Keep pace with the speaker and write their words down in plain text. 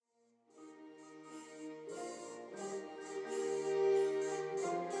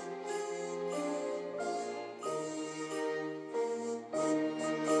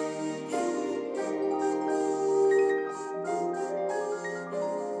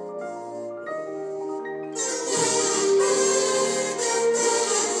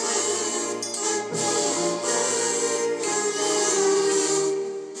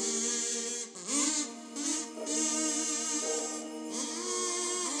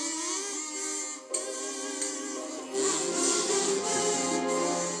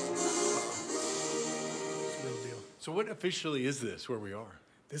So what officially is this where we are?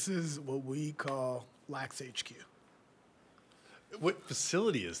 This is what we call Lax HQ. What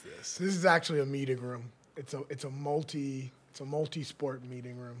facility is this? This is actually a meeting room. It's a multi-sport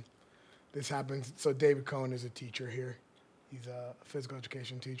meeting room. This happens. So David Cohn is a teacher here. He's a physical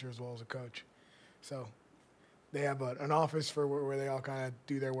education teacher as well as a coach. So they have an office for where they all kind of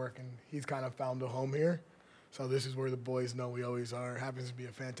do their work, and he's kind of found a home here. So this is where the boys know we always are. It happens to be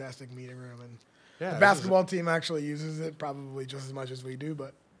a fantastic meeting room, and the basketball team actually uses it probably just as much as we do,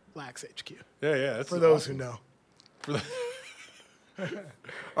 but Lax HQ. Yeah. That's for those awesome. who know.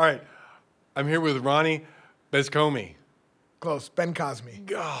 All right. I'm here with Ronnie Bencosme. Close.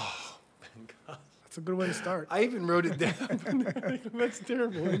 Bencosme. Oh, That's a good way to start. I even wrote it down. That's a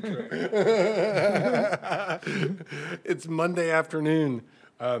terrible intro. It's Monday afternoon,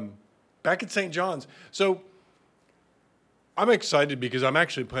 back at St. John's. So I'm excited because I'm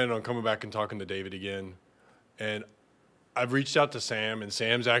actually planning on coming back and talking to David again. And I've reached out to Sam, and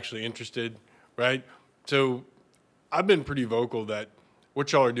Sam's actually interested, right? So I've been pretty vocal that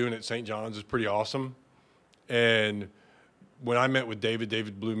what y'all are doing at St. John's is pretty awesome. And when I met with David,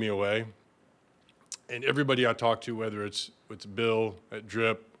 David blew me away. And everybody I talk to, whether it's Bill at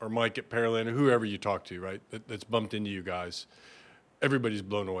Drip or Mike at Pearland or whoever you talk to, right, that's bumped into you guys, everybody's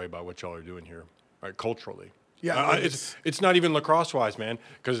blown away by what y'all are doing here, right, culturally. Yeah, it's not even lacrosse-wise, man,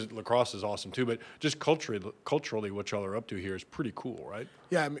 because lacrosse is awesome too, but just culturally what y'all are up to here is pretty cool, right?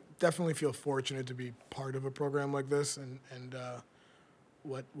 Yeah, I mean, definitely feel fortunate to be part of a program like this, and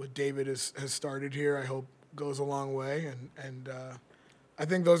what David has started here, I hope goes a long way, and I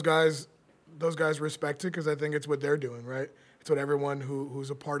think those guys respect it because I think it's what they're doing, right? It's what everyone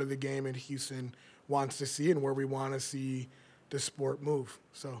who's a part of the game in Houston wants to see and where we want to see the sport move.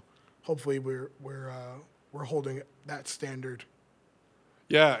 So hopefully we're holding that standard.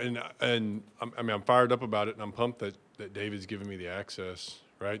 Yeah, and I'm fired up about it, and I'm pumped that David's giving me the access,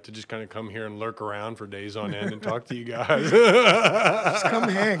 right, to just kind of come here and lurk around for days on end and talk to you guys. Just come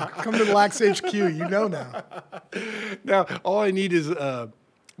hang. Come to the Lax HQ. You know now. Now, all I need is the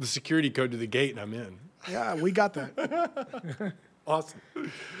security code to the gate, and I'm in. Yeah, we got that. Awesome.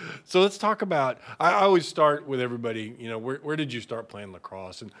 So let's talk about, I always start with everybody, where did you start playing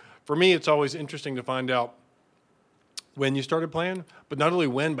lacrosse? And for me, it's always interesting to find out when you started playing, but not only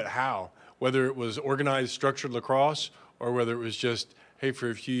when, but how. Whether it was organized, structured lacrosse, or whether it was just, hey, for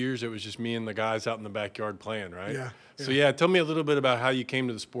a few years, it was just me and the guys out in the backyard playing, right? Yeah. So, tell me a little bit about how you came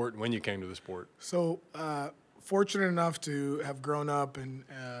to the sport and when you came to the sport. So, fortunate enough to have grown up in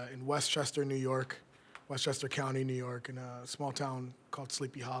Westchester, New York, Westchester County, New York, in a small town called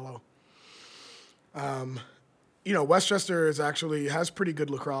Sleepy Hollow. Westchester has pretty good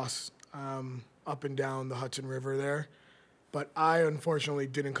lacrosse up and down the Hudson River there. But I, unfortunately,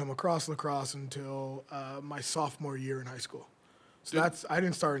 didn't come across lacrosse until my sophomore year in high school. So I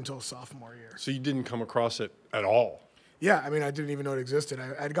didn't start until sophomore year. So you didn't come across it at all? Yeah, I mean, I didn't even know it existed.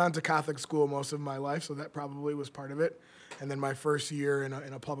 I'd gone to Catholic school most of my life, so that probably was part of it. And then my first year in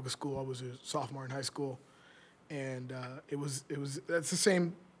a public school, I was a sophomore in high school. And that's the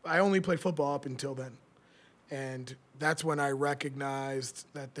same. I only played football up until then. And that's when I recognized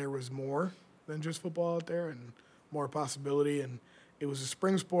that there was more than just football out there and more possibility. And it was a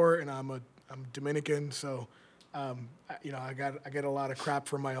spring sport, and I'm Dominican, so I get a lot of crap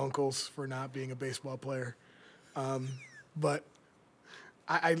from my uncles for not being a baseball player. But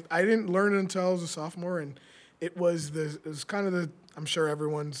I didn't learn it until I was a sophomore, and it was kind of I'm sure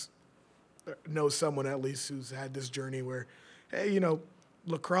everyone's knows someone at least who's had this journey where, hey,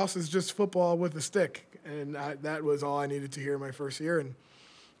 lacrosse is just football with a stick, and that was all I needed to hear my first year. And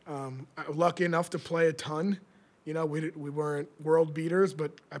I was lucky enough to play a ton. We weren't world beaters,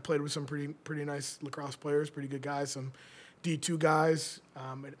 but I played with some pretty nice lacrosse players, pretty good guys, some D2 guys,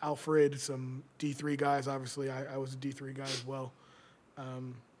 and Alfred, some D3 guys. Obviously, I was a D3 guy as well.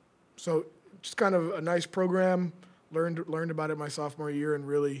 So just kind of a nice program. Learned about it my sophomore year and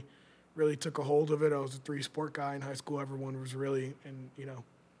really took a hold of it. I was a 3-sport guy in high school. Everyone was really, and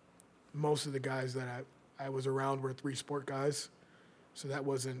most of the guys that I was around were 3-sport guys, so that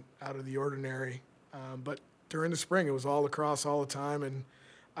wasn't out of the ordinary. But during the spring, it was all lacrosse all the time, and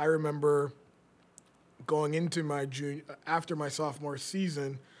I remember going into after my sophomore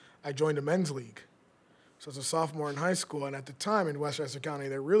season, I joined a men's league. So as a sophomore in high school, and at the time in Westchester County,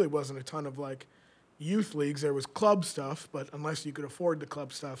 there really wasn't a ton of youth leagues. There was club stuff, but unless you could afford the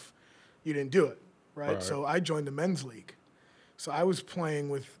club stuff, you didn't do it, right? So I joined the men's league. So I was playing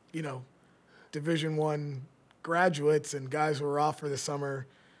with, Division I graduates and guys who were off for the summer.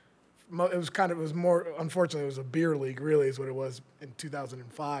 It was more, unfortunately, it was a beer league, really, is what it was in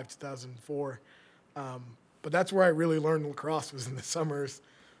 2005, 2004. But that's where I really learned lacrosse, was in the summers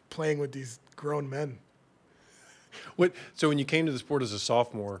playing with these grown men. So when you came to the sport as a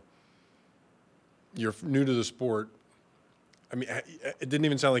sophomore, you're new to the sport. I mean, it didn't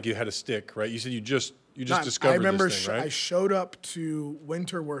even sound like you had a stick, right? You said you just discovered I remember this thing, right? I showed up to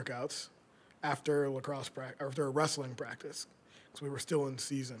winter workouts after after a wrestling practice, because we were still in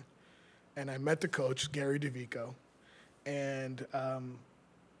season. And I met the coach, Gary DeVico, and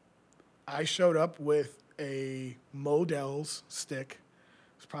I showed up with a Modell's stick.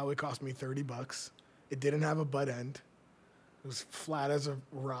 It probably cost me $30. It didn't have a butt end. It was flat as a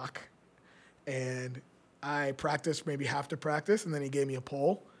rock. And I practiced maybe half the practice, and then he gave me a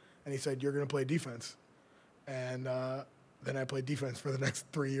pole, and he said, "You're going to play defense." And then I played defense for the next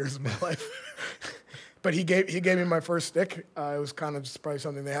 3 years of my life. But he gave me my first stick. It was kind of just probably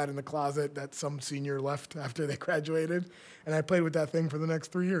something they had in the closet that some senior left after they graduated, and I played with that thing for the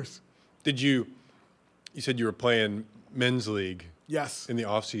next 3 years. You said you were playing men's league. Yes. In the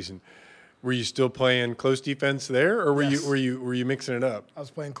off season. Were you still playing close defense there, or were Yes. you mixing it up? I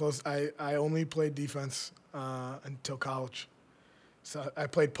was playing close. I only played defense until college. So I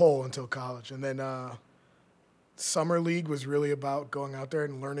played pole until college, and then summer league was really about going out there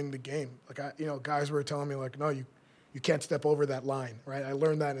and learning the game. Like guys were telling me like, no, you can't step over that line, right? I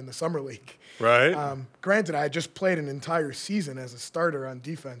learned that in the summer league. Right. Granted, I had just played an entire season as a starter on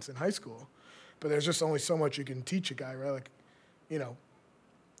defense in high school, but there's just only so much you can teach a guy, right? Like,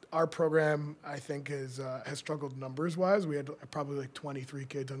 our program, I think, has struggled numbers-wise. We had probably like 23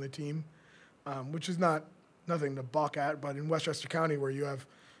 kids on the team, which is nothing to balk at. But in Westchester County, where you have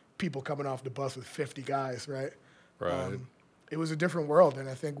people coming off the bus with 50 guys, right? Right. It was a different world, and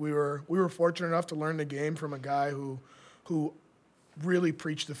I think we were fortunate enough to learn the game from a guy who really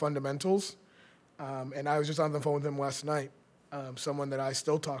preached the fundamentals. And I was just on the phone with him last night, someone that I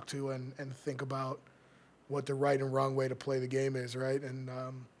still talk to and think about what the right and wrong way to play the game is, right? And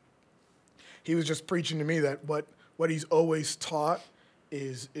he was just preaching to me that what he's always taught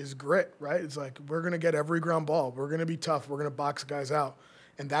is grit, right? It's like, we're going to get every ground ball. We're going to be tough. We're going to box guys out.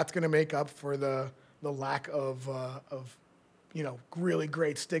 And that's going to make up for the lack of really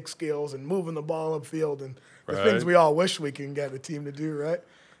great stick skills and moving the ball upfield and the things we all wish we can get a team to do, right?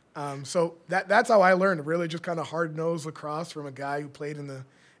 So that's how I learned, really just kind of hard-nosed lacrosse from a guy who played in the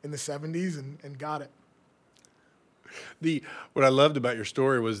 70s and got it. What I loved about your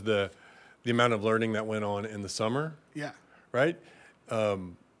story was the amount of learning that went on in the summer. Yeah. Right. I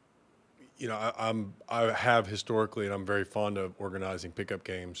have historically, and I'm very fond of organizing pickup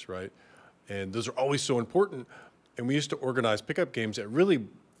games. Right. And those are always so important. And we used to organize pickup games at really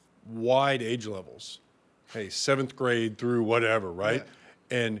wide age levels. Hey, 7th grade through whatever. Right.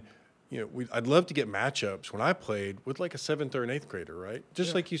 Yeah. And I'd love to get matchups when I played with like a 7th or an 8th grader. Right.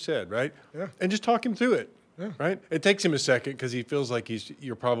 Just like you said. Right. Yeah. And just talk him through it. Yeah. Right. It takes him a second because he feels like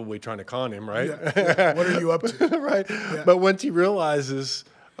you're probably trying to con him, right? Yeah. What are you up to? Right. Yeah. But once he realizes,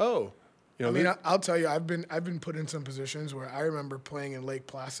 I'll tell you, I've been put in some positions where I remember playing in Lake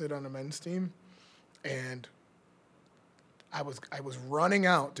Placid on a men's team, and I was running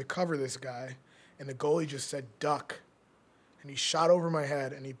out to cover this guy, and the goalie just said duck, and he shot over my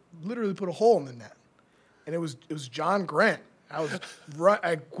head, and he literally put a hole in the net, and it was John Grant. If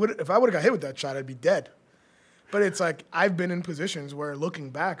I would have got hit with that shot, I'd be dead. But it's like, I've been in positions where,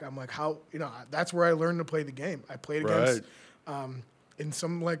 looking back, I'm like, that's where I learned to play the game. I played against, in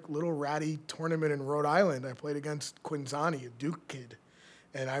some like little ratty tournament in Rhode Island, I played against Quinzani, a Duke kid.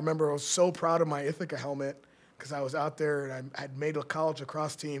 And I remember I was so proud of my Ithaca helmet because I was out there and I had made a college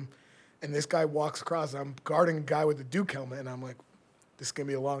lacrosse team. And this guy walks across, and I'm guarding a guy with a Duke helmet, and I'm like, this is going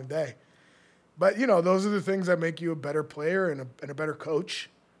to be a long day. But, those are the things that make you a better player and a better coach.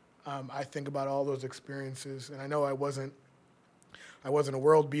 I think about all those experiences, and I know I wasn't a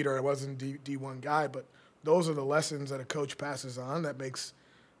world beater. I wasn't a D1 guy, but those are the lessons that a coach passes on that makes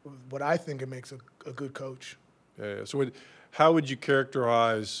what I think it makes a good coach. Yeah. So how would you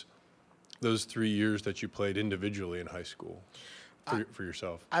characterize those 3 years that you played individually in high school for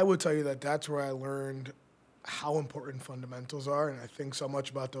yourself? I would tell you that that's where I learned how important fundamentals are, and I think so much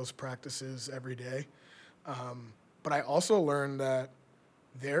about those practices every day. But I also learned that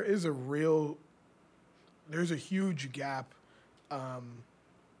there's a huge gap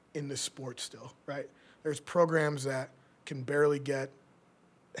in the sport still, right? There's programs that can barely get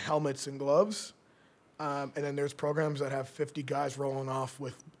helmets and gloves, and then there's programs that have 50 guys rolling off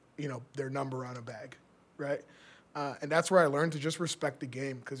with, their number on a bag, right? And that's where I learned to just respect the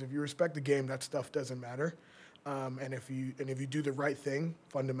game, because if you respect the game, that stuff doesn't matter. And if you do the right thing,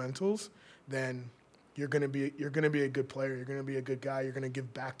 fundamentals, then you're gonna be a good player. You're gonna be a good guy. You're gonna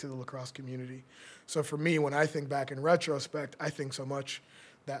give back to the lacrosse community. So for me, when I think back in retrospect, I think so much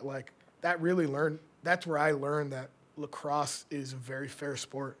that that's where I learned that lacrosse is a very fair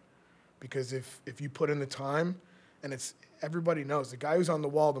sport, because if you put in the time, and everybody knows the guy who's on the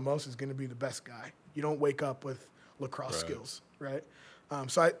wall the most is going to be the best guy. You don't wake up with lacrosse skills, right?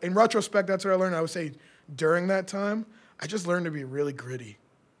 So in retrospect, that's what I learned. I would say during that time, I just learned to be really gritty,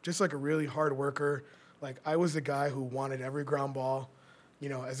 just like a really hard worker. Like I was the guy who wanted every ground ball. You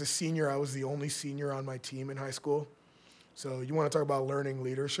know, as a senior, I was the only senior on my team in high school. So you want to talk about learning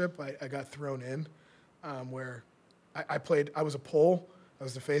leadership? I got thrown in where I was a pole. I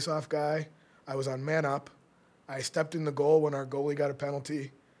was the face-off guy. I was on man up. I stepped in the goal when our goalie got a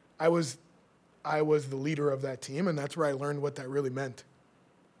penalty. I was the leader of that team, and that's where I learned what that really meant.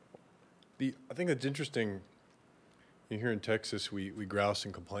 I think that's interesting. Here in Texas, we grouse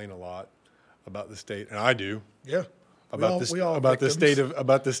and complain a lot about the state, and I do. Yeah. About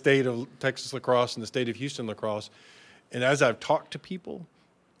the state of Texas lacrosse and the state of Houston lacrosse. And as I've talked to people,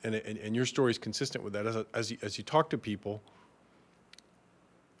 and your story is consistent with that, as you talk to people,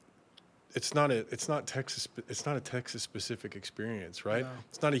 it's not a Texas specific experience, right? No.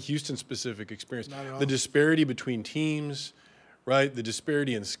 It's not a Houston specific experience. Not at all. The disparity between teams, right? The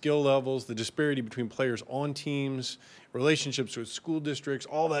disparity in skill levels, the disparity between players on teams, relationships with school districts,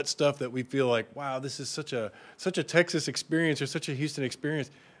 all that stuff that we feel like, wow, this is such a Texas experience or such a Houston experience.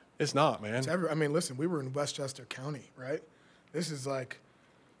 It's not, man. Listen, we were in Westchester County, right? This is like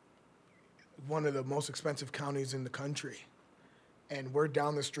one of the most expensive counties in the country. And we're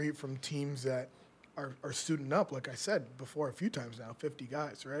down the street from teams that are suiting up, like I said before a few times now, 50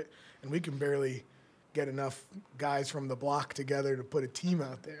 guys, right? And we can barely get enough guys from the block together to put a team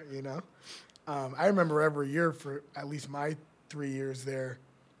out there, you know? I remember every year for at least my 3 years there,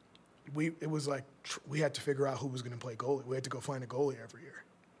 it was like we had to figure out who was going to play goalie. We had to go find a goalie every year,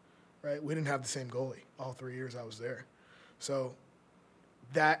 right? We didn't have the same goalie all 3 years I was there. So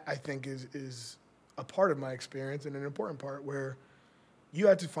that, I think, is a part of my experience and an important part where you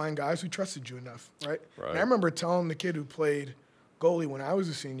had to find guys who trusted you enough, right? And I remember telling the kid who played goalie when I was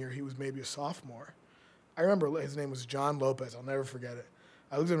a senior, he was maybe a sophomore. I remember his name was John Lopez. I'll never forget it.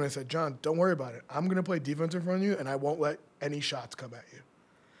 I looked at him and I said, John, don't worry about it. I'm going to play defense in front of you, and I won't let any shots come at you.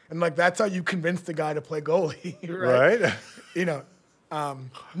 And, like, that's how you convince the guy to play goalie, right? You know,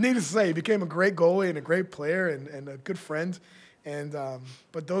 needless to say, he became a great goalie and a great player and a good friend. And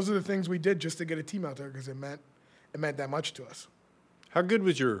but those are the things we did just to get a team out there because it meant that much to us. How good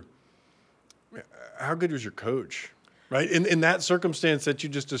was your coach, right? In that circumstance that you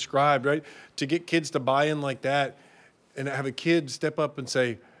just described, right? To get kids to buy in like that and have a kid step up and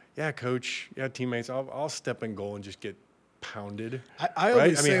say, yeah, coach, yeah, teammates, I'll step in goal and just get pounded. I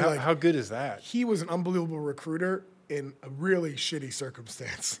always say, how good is that? He was an unbelievable recruiter in a really shitty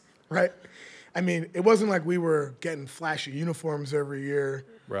circumstance, right? I mean, it wasn't like we were getting flashy uniforms every year.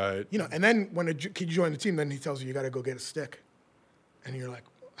 Right. You know, and then when a kid joins the team, then he tells you got to go get a stick. And you're like,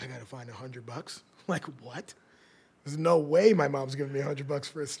 I got to find $100. Like, what? There's no way my mom's giving me $100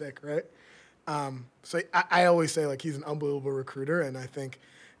 for a stick, right? So I always say, like, he's an unbelievable recruiter, and I think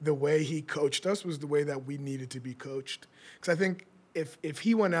the way he coached us was the way that we needed to be coached. Because I think if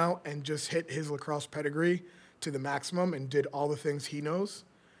he went out and just hit his lacrosse pedigree to the maximum and did all the things he knows,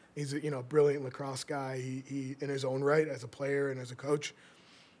 he's a brilliant lacrosse guy. He in his own right as a player and as a coach.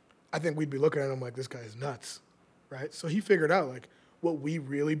 I think we'd be looking at him like, this guy is nuts, right? So he figured out, like, what we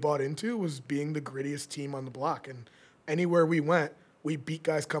really bought into was being the grittiest team on the block. And anywhere we went, we beat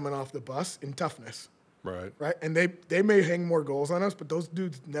guys coming off the bus in toughness. Right. Right? And they may hang more goals on us, but those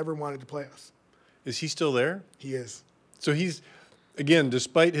dudes never wanted to play us. Is he still there? He is. So he's, again,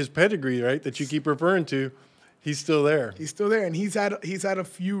 despite his pedigree, right, that you keep referring to, he's still there. He's still there, and he's had a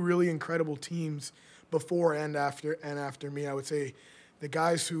few really incredible teams before and after me. I would say the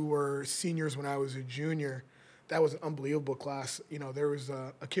guys who were seniors when I was a junior, that was an unbelievable class. You know, there was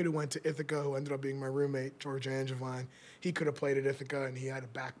a kid who went to Ithaca who ended up being my roommate, George Angevine. He could have played at Ithaca, and he had a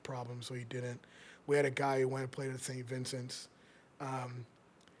back problem, so he didn't. We had a guy who went and played at St. Vincent's.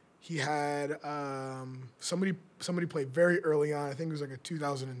 He had somebody played very early on. I think it was like a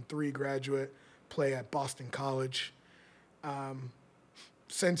 2003 graduate, play at Boston College.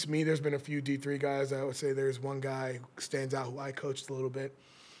 Since me, there's been a few D3 guys. I would say there's one guy who stands out who I coached a little bit.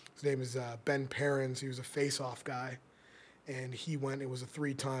 His name is Ben Perrins. He was a face-off guy, and it was a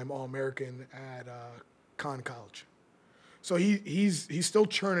 3-time All-American at Conn College. So he's still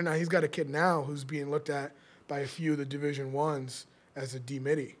churning out. He's got a kid now who's being looked at by a few of the Division I's as a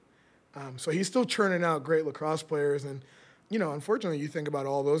D-Midi. So he's still churning out great lacrosse players, and unfortunately, you think about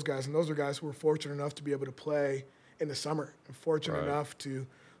all those guys, and those are guys who were fortunate enough to be able to play in the summer and fortunate enough to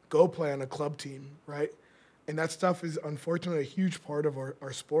go play on a club team, right? And that stuff is unfortunately a huge part of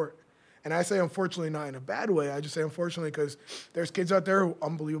our sport. And I say unfortunately not in a bad way. I just say unfortunately because there's kids out there who are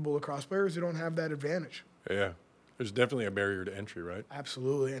unbelievable lacrosse players who don't have that advantage. Yeah. There's definitely a barrier to entry, right?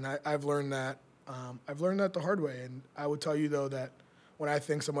 Absolutely. And I've learned that. I've learned that the hard way. And I would tell you, though, that when I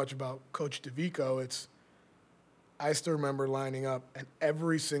think so much about Coach DeVico, I still remember lining up and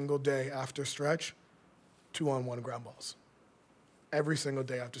every single day after stretch, 2-on-1 ground balls. Every single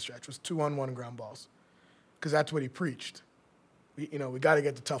day after stretch was 2-on-1 ground balls, because that's what he preached. We got to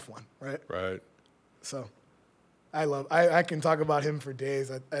get the tough one, right? Right. So, I can talk about him for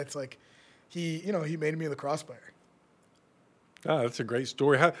days. It's like, he made me a lacrosse player. Ah, that's a great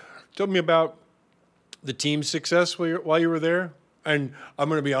story. Tell me about the team's success while you were there. And I'm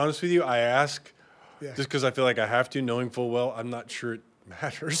going to be honest with you. I ask just because I feel like I have to, knowing full well I'm not sure it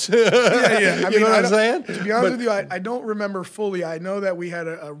matters. Yeah. I mean, know what I'm saying? To be honest with you, I don't remember fully. I know that we had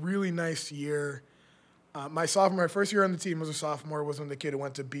a really nice year. My first year on the team was a sophomore, was when the kid who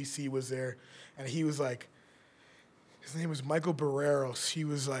went to BC was there. And he was like, his name was Michael Barreros. He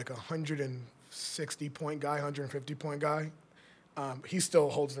was like a 160-point guy, 150-point guy. He still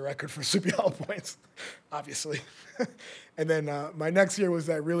holds the record for CPL points, obviously. And then my next year was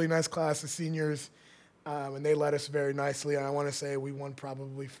that really nice class of seniors, and they led us very nicely. And I want to say we won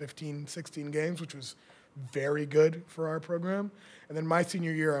probably 15, 16 games, which was very good for our program. And then my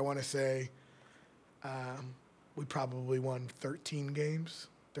senior year, I want to say we probably won 13 games,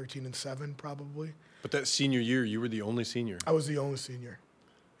 13-7 probably. But that senior year, you were the only senior. I was the only senior.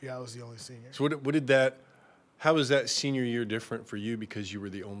 Yeah, I was the only senior. So how was that senior year different for you because you were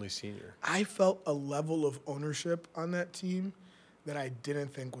the only senior? I felt a level of ownership on that team that I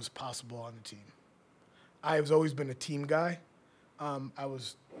didn't think was possible on the team. I've always been a team guy. I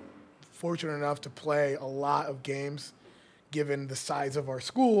was fortunate enough to play a lot of games given the size of our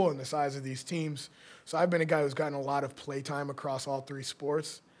school and the size of these teams. So I've been a guy who's gotten a lot of play time across all three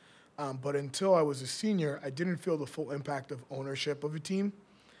sports. But until I was a senior, I didn't feel the full impact of ownership of a team.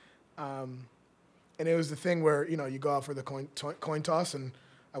 And it was the thing where, you go out for the coin toss, and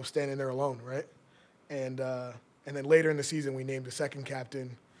I was standing there alone, right? And then later in the season, we named a second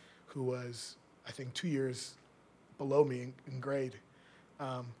captain who was, I think, 2 years below me in grade.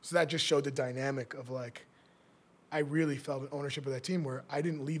 So that just showed the dynamic of, like, I really felt an ownership of that team where I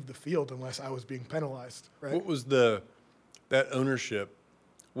didn't leave the field unless I was being penalized, right? What was that ownership?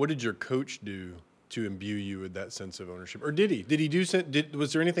 What did your coach do to imbue you with that sense of ownership? Or did he?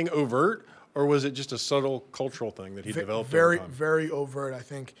 Was there anything overt, or was it just a subtle cultural thing that he developed over time? Very overt. I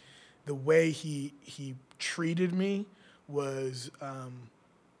think the way he treated me was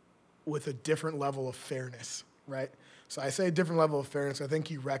with a different level of fairness, right? So I say a different level of fairness. I think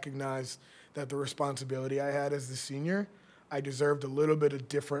he recognized that the responsibility I had as the senior, I deserved a little bit of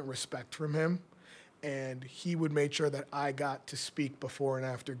different respect from him. And he would make sure that I got to speak before and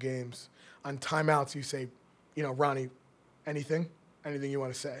after games. On timeouts, you say, Ronnie, anything you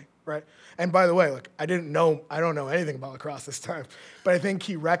want to say, right? And by the way, I don't know anything about lacrosse this time, but I think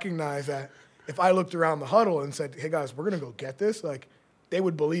he recognized that if I looked around the huddle and said, hey guys, we're going to go get this, they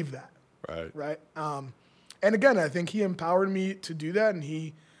would believe that. Right. And again, I think he empowered me to do that, and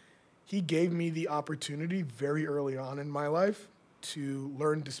he gave me the opportunity very early on in my life to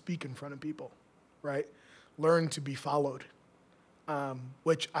learn to speak in front of people, right? Learn to be followed,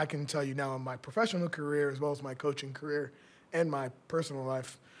 which I can tell you now in my professional career as well as my coaching career and my personal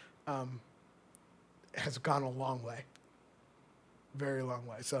life has gone a long way, very long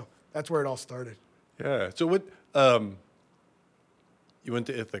way. So that's where it all started. Yeah. So what? You went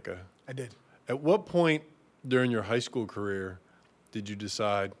to Ithaca. I did. At what point during your high school career did you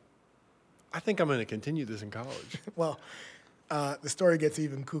decide, I think I'm going to continue this in college? Well, the story gets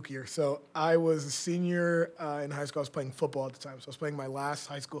even kookier. So I was a senior in high school. I was playing football at the time. So I was playing my last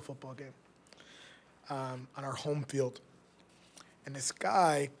high school football game on our home field. And this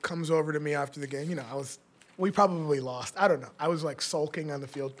guy comes over to me after the game. We probably lost. I don't know. I was sulking on the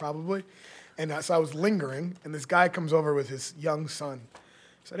field probably. And so I was lingering. And this guy comes over with his young son.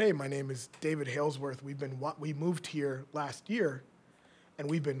 He said, hey, my name is David Halesworth. We moved here last year, and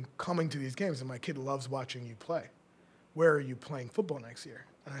we've been coming to these games, and my kid loves watching you play. Where are you playing football next year?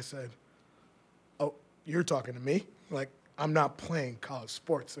 And I said, oh, you're talking to me? I'm not playing college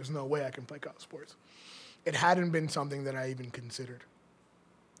sports. There's no way I can play college sports. It hadn't been something that I even considered.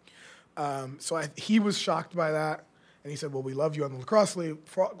 So he was shocked by that, and he said, well, we love you on the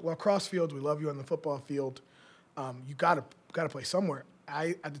lacrosse field. We love you on the football field. You got to play somewhere.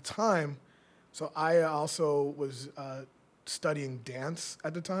 At the time, so I also was studying dance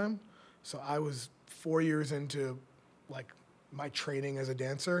at the time. So I was 4 years into like my training as a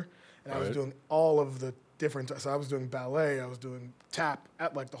dancer, and I was doing all of the different. So I was doing ballet, I was doing tap,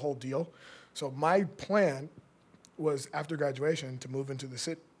 at like the whole deal. So my plan was after graduation to move into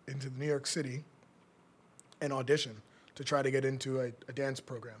New York City and audition to try to get into a dance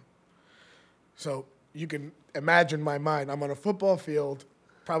program. So you can imagine my mind. I'm on a football field,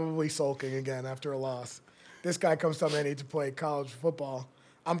 probably sulking again after a loss. This guy comes to me, I need to play college football.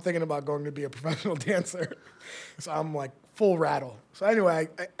 I'm thinking about going to be a professional dancer. So I'm like full rattle. So anyway,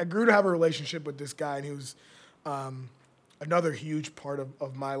 I grew to have a relationship with this guy, and he was another huge part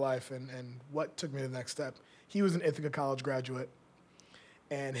of my life and what took me to the next step. He was an Ithaca College graduate,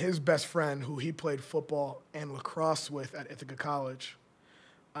 and his best friend, who he played football and lacrosse with at Ithaca College,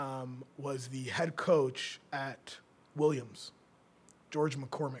 was the head coach at Williams, George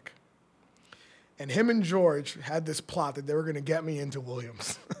McCormick. And him and George had this plot that they were going to get me into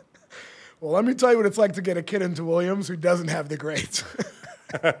Williams. Well, let me tell you what it's like to get a kid into Williams who doesn't have the grades.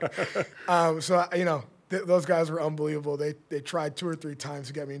 Those guys were unbelievable. They tried 2 or 3 times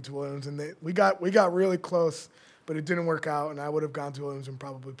to get me into Williams, and we got really close, but it didn't work out, and I would have gone to Williams and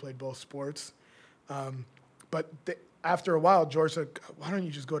probably played both sports. After a while, George said, "Why don't you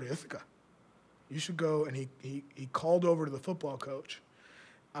just go to Ithaca? You should go." And he called over to the football coach,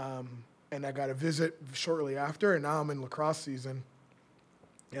 and I got a visit shortly after, and now I'm in lacrosse season,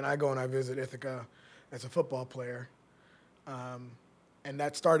 and I go and I visit Ithaca as a football player. And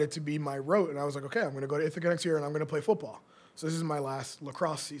that started to be my route. And I was like, okay, I'm going to go to Ithaca next year, and I'm going to play football. So this is my last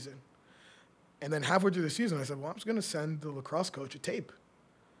lacrosse season. And then halfway through the season, I said, well, I'm just going to send the lacrosse coach a tape,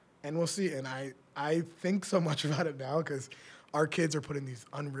 and we'll see. And I think so much about it now because our kids are putting these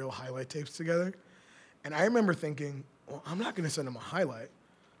unreal highlight tapes together. And I remember thinking, well, I'm not going to send him a highlight.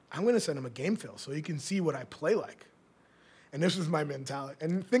 I'm going to send him a game film so he can see what I play like. And this was my mentality.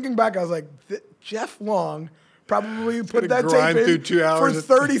 And thinking back, I was like, Jeff Long probably put that tape in through 2 hours for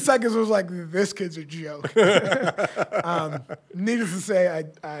 30 seconds. Was like, this kid's a joke. Needless to say,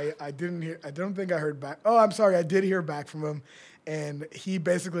 I didn't hear. I don't think I heard back. Oh, I'm sorry. I did hear back from him, and he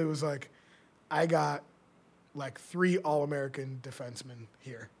basically was like, I got like 3 All-American defensemen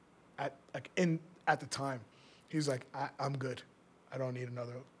here at the time. He was like, I'm good. I don't need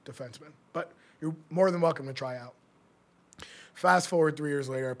another defenseman, but you're more than welcome to try out. Fast forward 3 years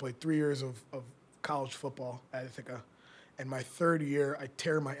later, I played 3 years of college football at Ithaca, and my 3rd year, I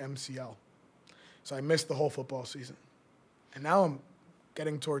tear my MCL. So I missed the whole football season. And now I'm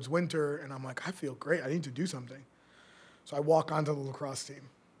getting towards winter, and I'm like, I feel great. I need to do something. So I walk onto the lacrosse team.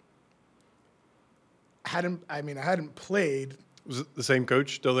 I hadn't played. Was it the same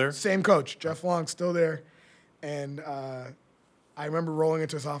coach still there? Same coach, Jeff Long, still there. And I remember rolling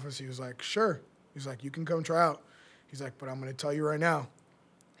into his office. He was like, sure. He's like, you can come try out. He's like, but I'm going to tell you right now.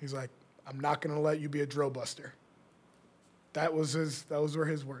 He's like, I'm not going to let you be a drill buster. Those were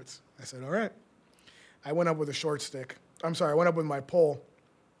his words. I said, all right. I went up with a short stick. I went up with my pole.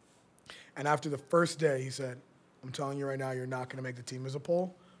 And after the first day, he said, I'm telling you right now, you're not going to make the team as a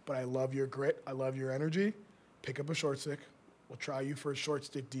pole, but I love your grit. I love your energy. Pick up a short stick. We'll try you for a short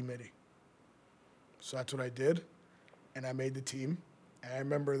stick D-midi. So that's what I did, and I made the team. And I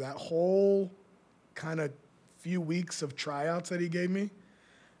remember that whole kind of few weeks of tryouts that he gave me.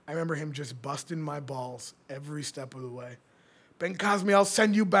 I remember him just busting my balls every step of the way. Bencosme, I'll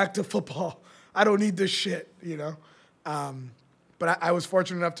send you back to football. I don't need this shit, you know. But I was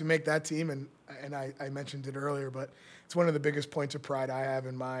fortunate enough to make that team, and I mentioned it earlier, but it's one of the biggest points of pride I have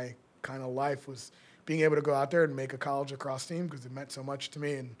in my kind of life was being able to go out there and make a college lacrosse team because it meant so much to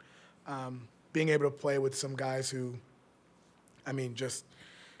me, and being able to play with some guys who, just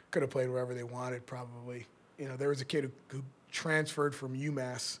could have played wherever they wanted probably. You know, there was a kid who transferred from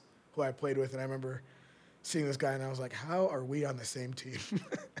UMass who I played with, and I remember seeing this guy, and I was like, how are we on the same team?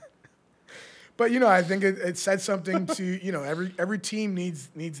 But, I think it said something to, every team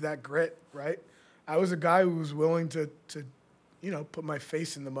needs that grit, right? I was a guy who was willing to put my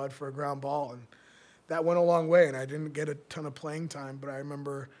face in the mud for a ground ball, and that went a long way, and I didn't get a ton of playing time, but I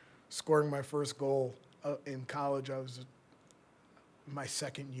remember scoring my first goal in college. I was my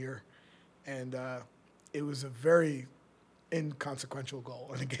 2nd year, and it was a very inconsequential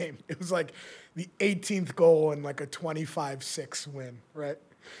goal in a game. It was like the 18th goal and like a 25-6 win, right?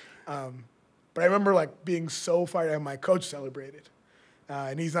 But I remember like being so fired, and my coach celebrated,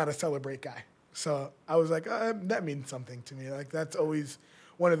 and he's not a celebrate guy. So I was like, that means something to me. Like that's always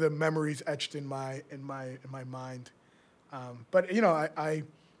one of the memories etched in my mind. But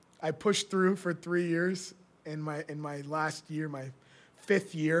I pushed through for 3 years. In my last year, my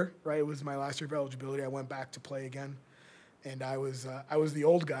 5th year, right? It was my last year of eligibility. I went back to play again. and I was the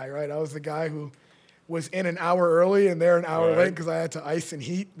old guy, right? I was the guy who was in an hour early and there an hour late because I had to ice and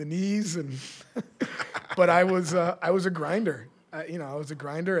heat the knees, and but I was a grinder. I was a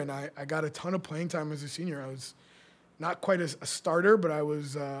grinder, and I got a ton of playing time as a senior. I was not quite as a starter, but I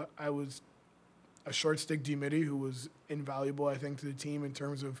was a short stick D-midi who was invaluable, I think, to the team in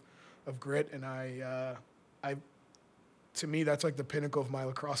terms of grit. And I to me, that's like the pinnacle of my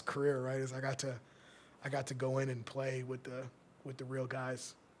lacrosse career, right? Is I got to go in and play with the real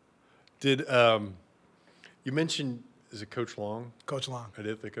guys. Did you mentioned, is it Coach Long? Coach Long at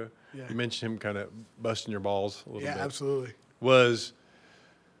Ithaca. Yeah. You mentioned him kind of busting your balls a little bit. Yeah, absolutely. Was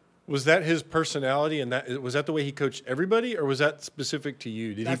that his personality, and was that the way he coached everybody, or was that specific to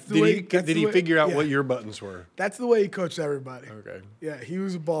you? Did he figure out what your buttons were? That's the way he coached everybody. Okay. Yeah, he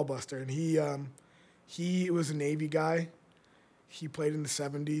was a ball buster, and he was a Navy guy. He played in the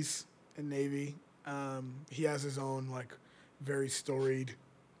 70s in Navy. He has his own like very storied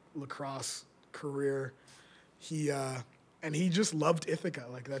lacrosse career. And he just loved Ithaca.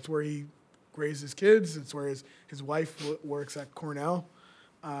 Like that's where he raised his kids. It's where his wife works at Cornell.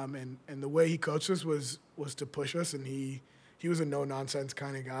 And the way he coached us was to push us, and he was a no-nonsense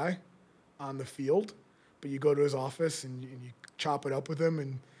kind of guy on the field. But you go to his office and you chop it up with him,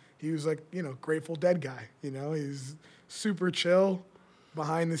 and he was like, Grateful Dead guy. He's super chill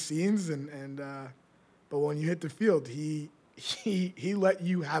behind the scenes, but when you hit the field, he let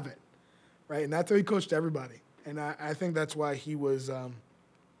you have it, right? And that's how he coached everybody. And I think that's why he was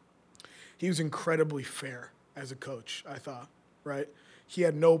incredibly fair as a coach, I thought, right? He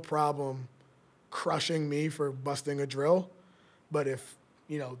had no problem crushing me for busting a drill, but if,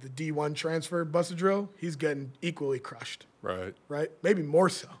 the D1 transfer busts a drill, he's getting equally crushed. Right. Right? Maybe more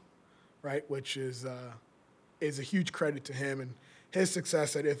so, right? Which is a huge credit to him. And his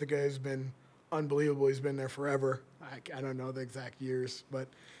success at Ithaca has been unbelievable. He's been there forever. I don't know the exact years, but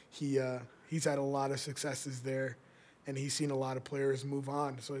he's had a lot of successes there, and he's seen a lot of players move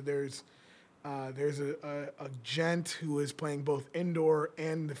on. So there's a gent who is playing both indoor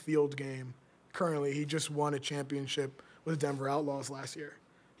and the field game currently. He just won a championship with Denver Outlaws last year.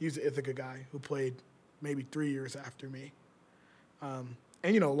 He's an Ithaca guy who played maybe 3 years after me. And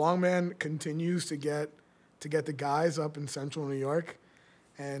Longman continues to get the guys up in Central New York,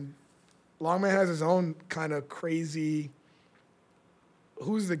 and Longman has his own kind of crazy.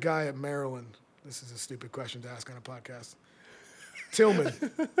 Who's the guy at Maryland? This is a stupid question to ask on a podcast. Tillman.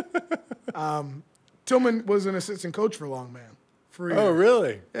 Tillman was an assistant coach for Longman for a year. Oh,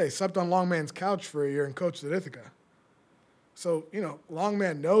 really? Yeah, he slept on Longman's couch for a year and coached at Ithaca. So,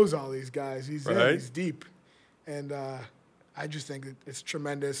 Longman knows all these guys. He's deep. And I just think it's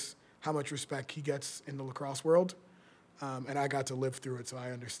tremendous how much respect he gets in the lacrosse world. And I got to live through it, so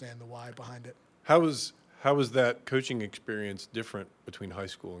I understand the why behind it. How was that coaching experience different between high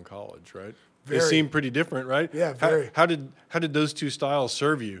school and college, right? Very. They seem pretty different, right? Yeah, very. How did those two styles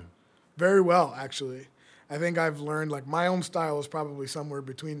serve you? Very well, actually. I think I've learned, my own style is probably somewhere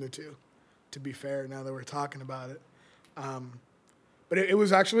between the two, to be fair, now that we're talking about it. But it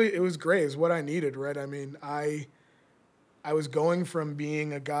was great. It's what I needed, right? I mean, I was going from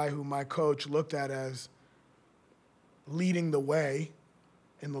being a guy who my coach looked at as leading the way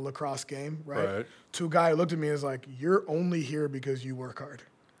in the lacrosse game, right? To a guy who looked at me as like, you're only here because you work hard,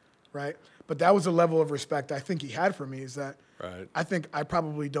 right? But that was a level of respect I think he had for me, is that I think I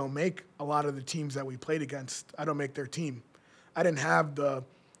probably don't make a lot of the teams that we played against. I don't make their team. I didn't have the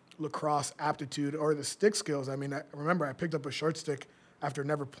lacrosse aptitude or the stick skills. I mean, I remember I picked up a short stick after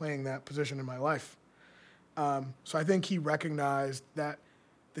never playing that position in my life. So I think he recognized that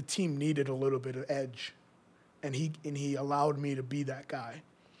the team needed a little bit of edge, and he allowed me to be that guy.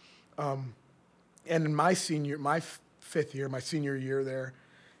 And in my senior year there,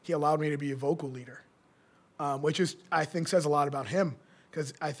 he allowed me to be a vocal leader, which is, I think, says a lot about him,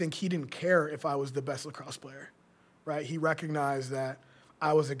 because I think he didn't care if I was the best lacrosse player, right? He recognized that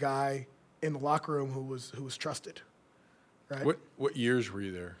I was a guy in the locker room who was trusted, right? What years were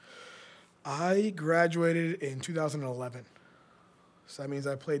you there? I graduated in 2011. So that means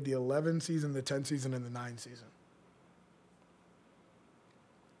I played the 11 season, the 10 season, and the 9 season.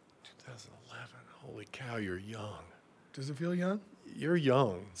 2011. Holy cow, you're young. Does it feel young? You're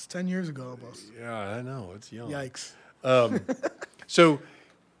young. It's 10 years ago almost. Yeah, I know. It's young. Yikes. So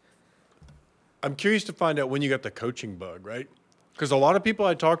I'm curious to find out when you got the coaching bug, right? Because a lot of people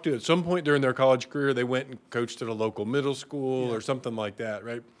I talked to at some point during their college career, they went and coached at a local middle school or something like that,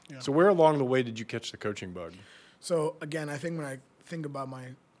 right? Yeah. So where along the way did you catch the coaching bug? So, again, I think when I think about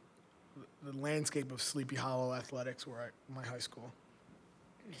the landscape of Sleepy Hollow athletics, my high school.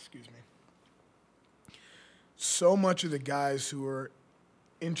 Excuse me. so much of the guys who were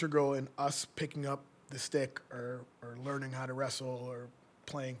integral in us picking up the stick or learning how to wrestle or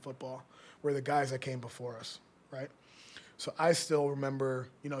playing football were the guys that came before us, right? So I still remember,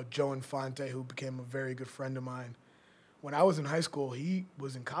 Joe Infante, who became a very good friend of mine. When I was in high school, he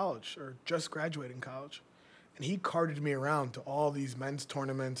was in college or just graduating college. And he carted me around to all these men's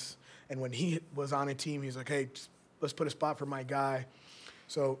tournaments. And when he was on a team, he's like, hey, let's put a spot for my guy.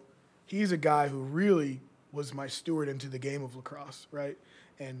 So he's a guy who really was my steward into the game of lacrosse, right?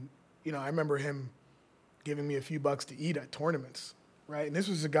 And, I remember him giving me a few bucks to eat at tournaments, right? And this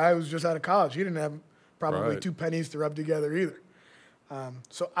was a guy who was just out of college. He didn't have probably 2 pennies to rub together either.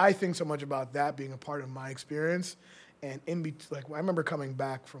 So I think so much about that being a part of my experience. And I remember coming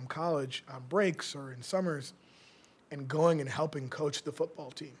back from college on breaks or in summers and going and helping coach the football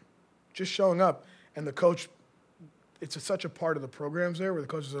team, just showing up. And the coach, it's such a part of the programs there where the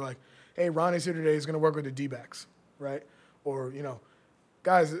coaches are like, hey, Ronnie's here today. He's going to work with the D-backs, right? Or,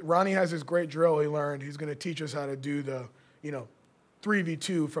 guys, Ronnie has this great drill he learned. He's going to teach us how to do the,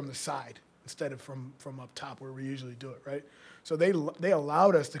 3v2 from the side instead of from up top where we usually do it, right? So they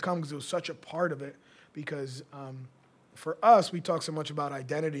allowed us to come because it was such a part of it because for us, we talk so much about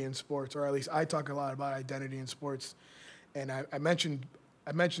identity in sports, or at least I talk a lot about identity in sports. And I mentioned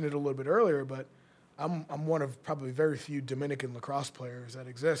it a little bit earlier, but I'm one of probably very few Dominican lacrosse players that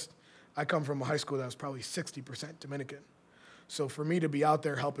exist. I come from a high school that was probably 60% Dominican. So for me to be out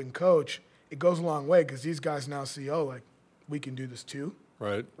there helping coach, it goes a long way because these guys now see, we can do this too.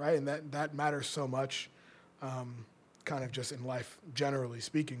 Right. Right. And that matters so much, kind of just in life, generally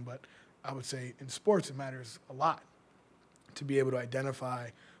speaking. But I would say in sports, it matters a lot to be able to identify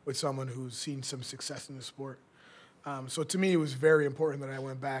with someone who's seen some success in the sport. So to me, it was very important that I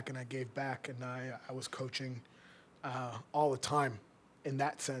went back and I gave back and I was coaching all the time in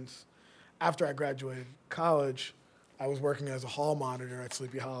that sense. After I graduated college, I was working as a hall monitor at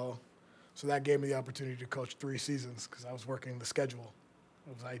Sleepy Hollow. So that gave me the opportunity to coach 3 seasons because I was working the schedule.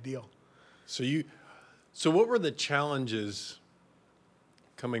 It was ideal. So what were the challenges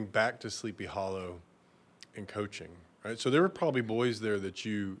coming back to Sleepy Hollow and coaching, right? So there were probably boys there that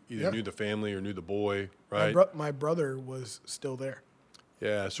you either knew the family or knew the boy, right? My brother was still there.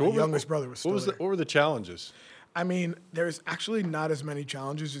 Yeah. So my youngest brother was still there. What were the challenges? I mean, there's actually not as many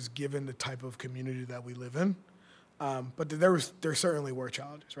challenges just given the type of community that we live in. But there certainly were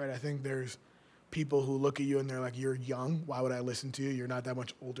challenges, right? I think there's people who look at you and they're like, you're young. Why would I listen to you? You're not that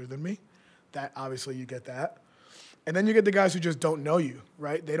much older than me. That obviously you get that. And then you get the guys who just don't know you,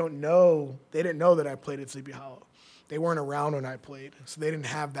 right? They didn't know that I played at Sleepy Hollow. They weren't around when I played. So they didn't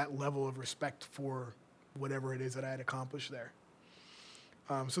have that level of respect for whatever it is that I had accomplished there.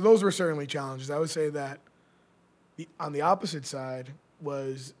 So those were certainly challenges. I would say that on the opposite side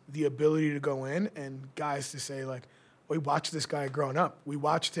was the ability to go in and guys to say, like, we watched this guy growing up. We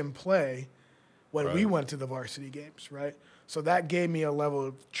watched him play when we went to the varsity games, right? So that gave me a level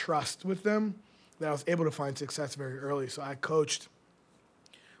of trust with them that I was able to find success very early. So I coached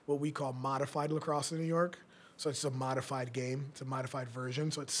what we call modified lacrosse in New York. So it's a modified game. It's a modified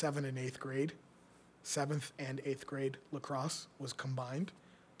version. So it's 7th and 8th grade. 7th and 8th grade lacrosse was combined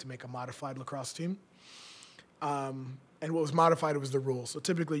to make a modified lacrosse team. And what was modified was the rules. So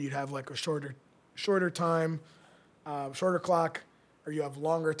typically you'd have like a shorter time, shorter clock, or you have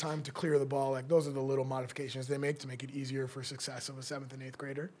longer time to clear the ball. Like those are the little modifications they make to make it easier for success of a 7th and 8th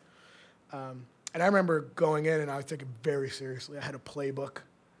grader. And I remember going in and I was taking it very seriously. I had a playbook.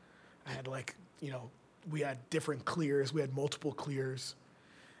 I had we had different clears. We had multiple clears.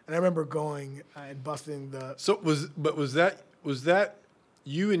 And I remember going and busting the... So was that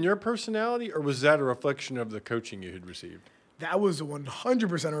you and your personality, or was that a reflection of the coaching you had received? That was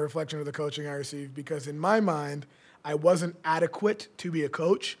 100% a reflection of the coaching I received because in my mind, I wasn't adequate to be a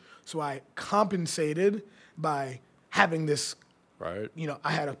coach, so I compensated by having this. Right.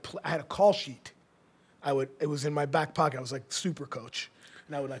 I had a call sheet. It was in my back pocket. I was like super coach,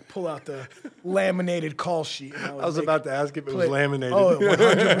 and I would like pull out the laminated call sheet. And I was about to ask if it was laminated. Oh,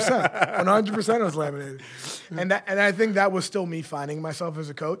 100%, 100% it was laminated, and I think that was still me finding myself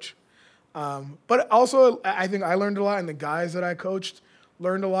as a coach. But also, I think I learned a lot, and the guys that I coached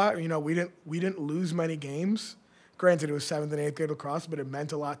learned a lot. We didn't lose many games. Granted, it was 7th and 8th grade lacrosse, but it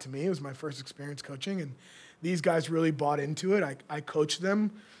meant a lot to me. It was my first experience coaching, and these guys really bought into it. I coached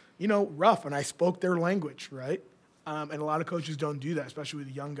them, rough, and I spoke their language, right? And a lot of coaches don't do that, especially with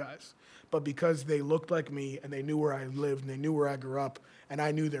the young guys. But because they looked like me, and they knew where I lived, and they knew where I grew up, and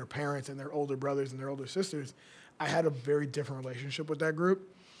I knew their parents and their older brothers and their older sisters, I had a very different relationship with that group.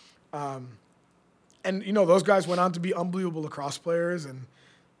 And those guys went on to be unbelievable lacrosse players, and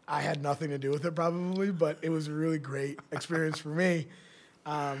I had nothing to do with it probably, but it was a really great experience for me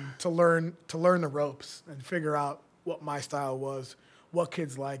to learn the ropes and figure out what my style was, what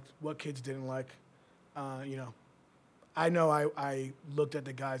kids liked, what kids didn't like. I know I looked at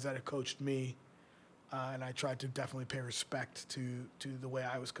the guys that had coached me, and I tried to definitely pay respect to the way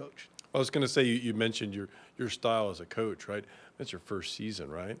I was coached. I was going to say, you mentioned your style as a coach, right? That's your first season,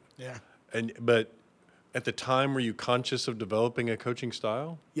 right? Yeah. But at the time, were you conscious of developing a coaching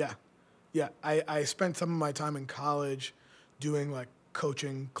style? Yeah. Yeah. I spent some of my time in college doing like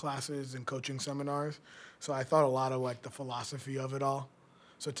coaching classes and coaching seminars. So I thought a lot of like the philosophy of it all.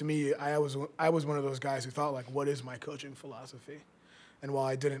 So to me, I was one of those guys who thought like, what is my coaching philosophy? And while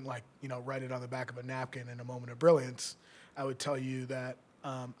I didn't write it on the back of a napkin in a moment of brilliance, I would tell you that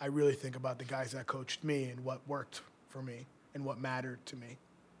I really think about the guys that coached me and what worked for me and what mattered to me.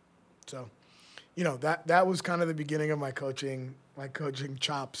 So, that was kind of the beginning of my coaching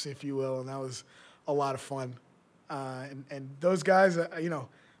chops, if you will, and that was a lot of fun. And those guys,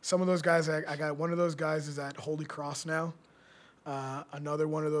 some of those guys, I got one of those guys is at Holy Cross now. Another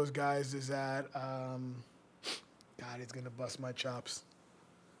one of those guys is at, God, he's going to bust my chops.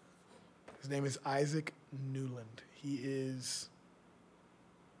 His name is Isaac Newland. He is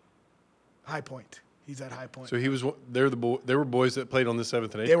High Point. He's at High Point. So he was. They were boys that played on the 7th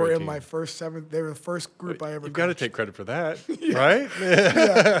and 8th grade They were in team. my first 7th. They were the first group I ever. You've got to take credit for that, Yeah. right?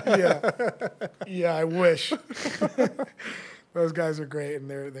 Yeah. I wish. Those guys are great, and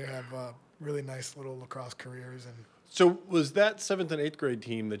they have really nice little lacrosse careers. And So was that 7th and 8th grade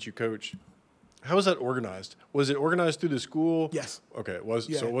team that you coached? How was that organized? Was it organized through the school? Yes. Okay, it was.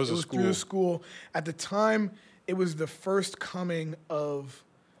 Yeah, So it was a through school. the school. At the time, it was the first coming of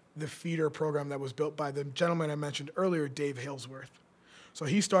the feeder program that was built by the gentleman I mentioned earlier, Dave Halesworth. So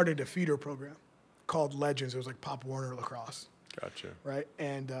he started a feeder program called Legends. It was like Pop Warner Lacrosse. Gotcha. Right?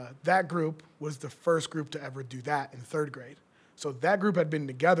 And that group was the first group to ever do that in 3rd grade. So that group had been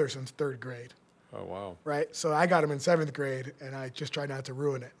together since 3rd grade. Oh wow. Right? So I got them in 7th grade, and I just tried not to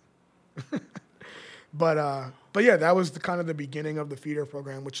ruin it. But yeah, that was kind of the beginning of the feeder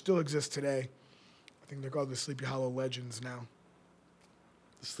program, which still exists today. I think they're called the Sleepy Hollow Legends now.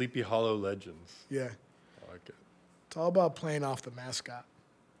 The Sleepy Hollow Legends. Yeah. I like it. It's all about playing off the mascot,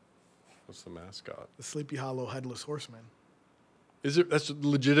 What's the mascot? the Sleepy Hollow Headless Horseman. Is it? That's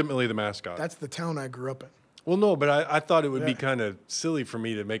legitimately the mascot. That's the town I grew up in. Well, no, but I thought it would be Yeah. kind of silly for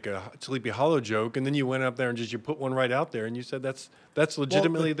me to make a Sleepy Hollow joke, and then you went up there and you put one right out there, and you said that's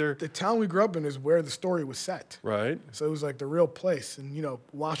legitimately Well, the town we grew up in is where the story was set. right. So it was like the real place. And,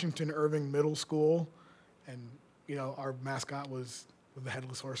 Washington Irving Middle School, and, our mascot was the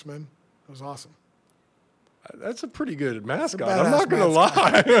Headless Horseman. It was awesome. That's a pretty good mascot. badass I'm not going to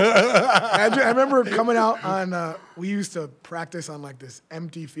mascot. lie. I remember coming out on, we used to practice on like this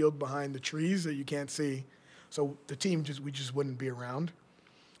empty field behind the trees that you can't see. So the team we just wouldn't be around.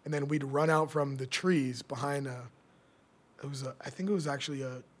 And then we'd run out from the trees behind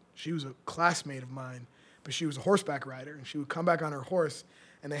she was a classmate of mine, but she was a horseback rider, and she would come back on her horse,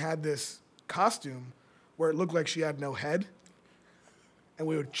 and they had this costume where it looked like she had no head. And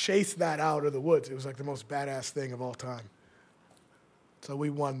we would chase that out of the woods. It was like the most badass thing of all time. So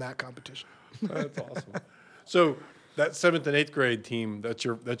we won that competition. That's awesome. So that 7th and 8th grade team, that's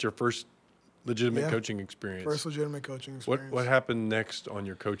your first legitimate coaching experience. First legitimate coaching experience. What happened next on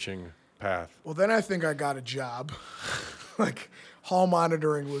your coaching path? Well, then I think I got a job. Like, hall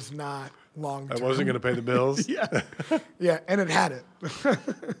monitoring was not long term. I wasn't going to pay the bills. Yeah. Yeah, and it had it.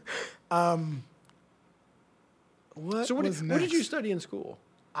 What So what was did next? you study in school?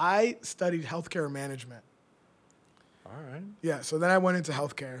 I studied healthcare management. All right. Yeah, so then I went into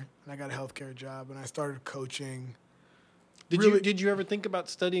healthcare, and I got a healthcare job, and I started coaching. Did you ever think about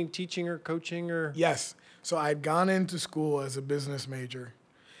studying teaching or coaching or? Yes. So I'd gone into school as a business major,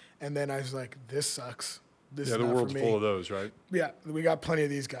 and then I was like, this sucks. This Yeah, is the not world's for me. full of those, right? Yeah, we got plenty of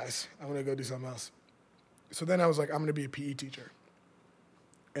these guys. I'm going to go do something else. So then I was like, I'm going to be a PE teacher.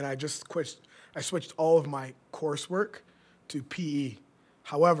 And I just switched all of my coursework to PE.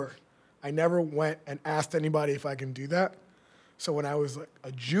 However, I never went and asked anybody if I can do that. So when I was like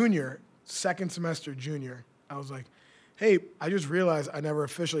a junior, second semester junior, I was like, hey, I just realized I never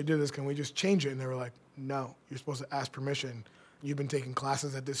officially did this. Can we just change it? And they were like, no, you're supposed to ask permission. You've been taking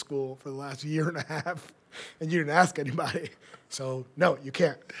classes at this school for the last year and a half, and you didn't ask anybody. So, no, you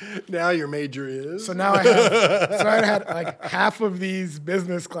can't. Now your major is? So now I had like half of these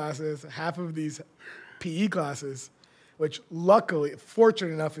business classes, half of these PE classes, which luckily,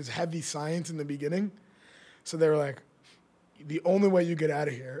 fortunate enough, is heavy science in the beginning. So they were like, the only way you get out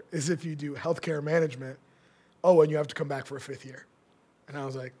of here is if you do healthcare management. Oh, and you have to come back for a 5th year. And I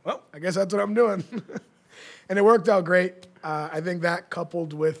was like, well, I guess that's what I'm doing. And it worked out great. I think that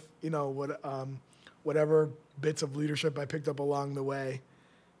coupled with, whatever bits of leadership I picked up along the way,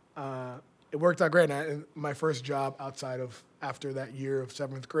 it worked out great. And my first job after that year of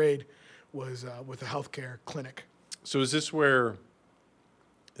 7th grade was with a healthcare clinic. So is this where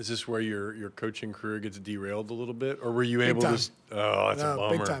your coaching career gets derailed a little bit, or were you able to? Oh, that's a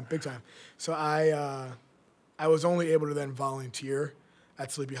bummer. Big time. So I was only able to then volunteer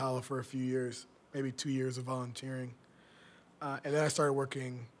at Sleepy Hollow for a few years, maybe 2 years of volunteering, and then I started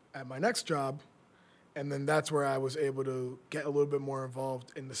working at my next job, and then that's where I was able to get a little bit more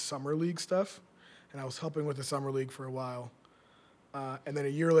involved in the summer league stuff, and I was helping with the summer league for a while. And then a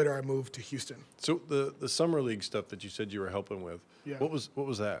year later, I moved to Houston. So the summer league stuff that you said you were helping with, what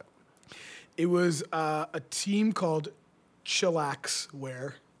was that? It was a team called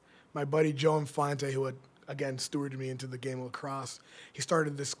Chillaxwear. My buddy Joe Infante, who had again stewarded me into the game of lacrosse, he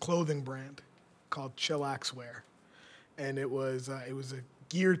started this clothing brand called Chillaxwear, and it was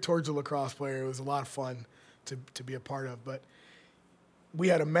geared towards a lacrosse player. It was a lot of fun to be a part of. But we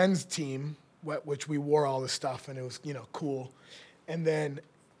had a men's team, which we wore all this stuff, and it was cool. And then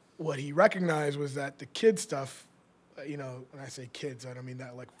what he recognized was that the kid stuff, when I say kids, I don't mean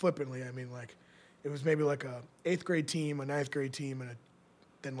that like flippantly. I mean like it was maybe like a 8th grade team, a 9th grade team, and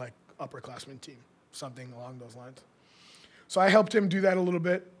then like upperclassmen team, something along those lines. So I helped him do that a little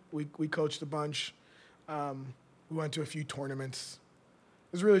bit. We coached a bunch. We went to a few tournaments.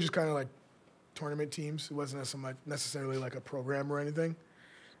 It was really just kind of like tournament teams. It wasn't necessarily like a program or anything.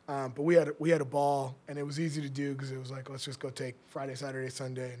 But we had a ball, and it was easy to do because it was like, let's just go take Friday, Saturday,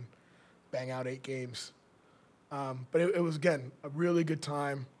 Sunday, and bang out 8 games. But it was, again, a really good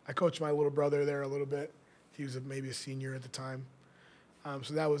time. I coached my little brother there a little bit. He was maybe a senior at the time.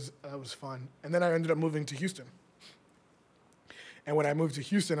 So that was fun. And then I ended up moving to Houston. And when I moved to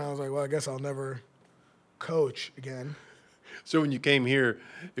Houston, I was like, well, I guess I'll never coach again. So when you came here,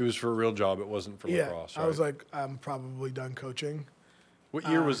 it was for a real job. It wasn't for lacrosse, right? I was like, I'm probably done coaching. What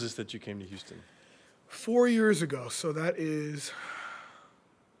year was this that you came to Houston? 4 years ago. So that is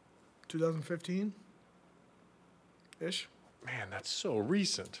 2015-ish. Man, that's so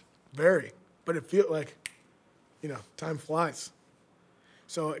recent. Very. But it feels like, time flies.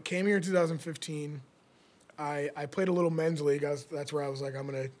 So I came here in 2015. I played a little men's league. That's where I was like,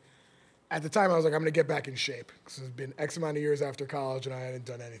 at the time, I was like, I'm going to get back in shape. Because it's been X amount of years after college, and I hadn't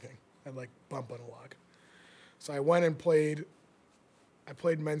done anything. I'd like bump on a log. So I went and played. I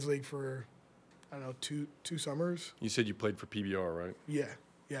played men's league for, I don't know, two summers. You said you played for PBR, right? Yeah,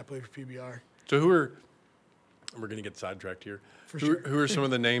 I played for PBR. So we're going to get sidetracked here. Sure. Who are some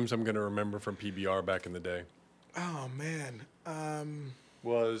of the names I'm going to remember from PBR back in the day? Oh, man.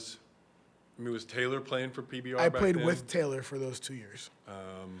 Was Taylor playing for PBR I back played then? with Taylor for those 2 years.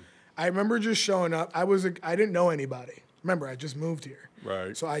 I remember just showing up. I didn't know anybody. Remember, I just moved here.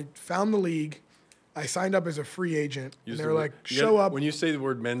 Right. So I found the league. I signed up as a free agent, and they were like, show up. When you say the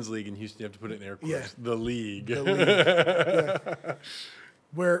word men's league in Houston, you have to put it in air quotes. Yeah. The league. The league. Yeah.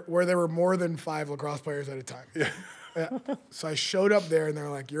 Where there were more than 5 lacrosse players at a time. Yeah. So I showed up there, and they're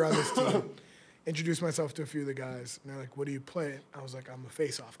like, you're on this team. Introduced myself to a few of the guys, and they're like, what do you play? I was like, I'm a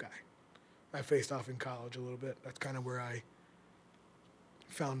face-off guy. I faced off in college a little bit. That's kind of where I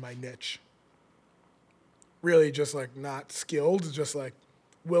found my niche. Really just like not skilled, just like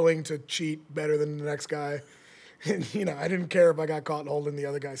willing to cheat better than the next guy. And, I didn't care if I got caught holding the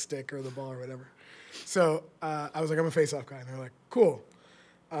other guy's stick or the ball or whatever. So I was like, I'm a face-off guy. And they're like, cool.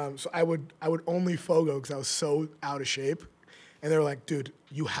 So I would only fogo because I was so out of shape. And they were like, dude,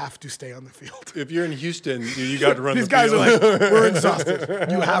 you have to stay on the field. If you're in Houston, you got to run the field. These guys are like, we're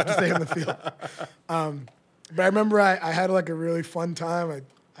exhausted. You have to stay on the field. But I remember I had like a really fun time. I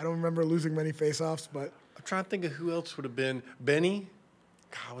don't remember losing many face-offs, but I'm trying to think of who else would have been. Benny?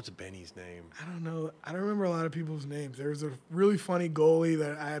 God, what's Benny's name? I don't know. I don't remember a lot of people's names. There was a really funny goalie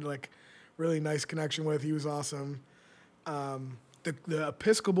that I had like really nice connection with. He was awesome. The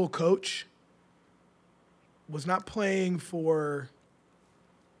Episcopal coach was not playing for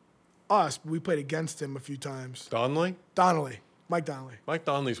us, but we played against him a few times. Donnelly? Mike Donnelly. Mike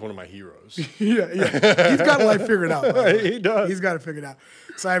Donnelly's one of my heroes. Yeah. He's got life figured out. He does. He's got it figured out.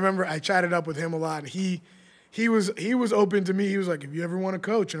 So I remember I chatted up with him a lot, and he was open to me. He was like, if you ever want to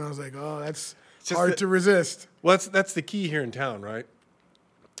coach, and I was like, oh, that's hard to resist. Well, that's the key here in town, right?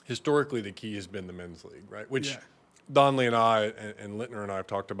 Historically, the key has been the men's league, right? Which Donnelly and I and Littner and I have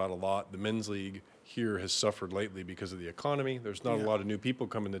talked about a lot. The men's league here has suffered lately because of the economy. There's not a lot of new people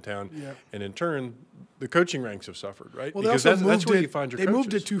coming to town, and in turn, the coaching ranks have suffered, right? Well, because that's where you find your coaches. They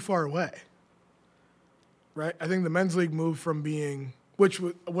moved it too far away, right? I think the men's league moved from being which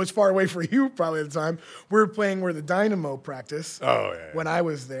was far away for you probably at the time. We were playing where the Dynamo practice when I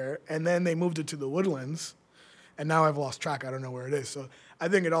was there, and then they moved it to the Woodlands, and now I've lost track. I don't know where it is. So I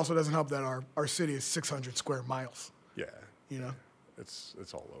think it also doesn't help that our city is 600 square miles. Yeah. You know? It's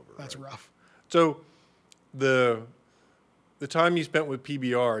all over. That's right? rough. So the time you spent with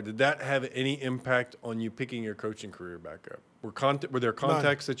PBR, did that have any impact on you picking your coaching career back up? Were there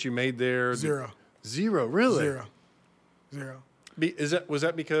contacts that you made there? Zero. Zero, really? Zero. Was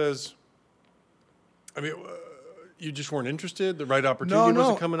that because, I mean, you just weren't interested? The right opportunity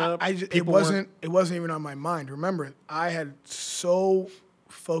wasn't coming up? It wasn't even on my mind. Remember, I had so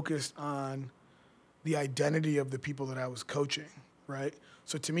focused on the identity of the people that I was coaching, right?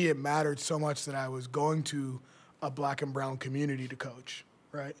 So to me, it mattered so much that I was going to a black and brown community to coach,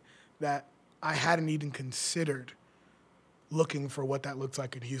 right? That I hadn't even considered looking for what that looked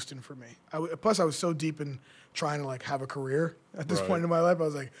like in Houston for me. Plus, I was so deep in trying to have a career at this point in my life. I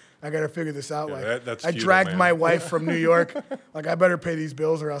was like, I got to figure this out. Yeah, that's I futile, dragged man. my wife from New York. I better pay these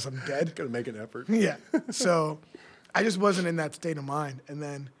bills or else I'm dead. Got to make an effort. Yeah. So I just wasn't in that state of mind. And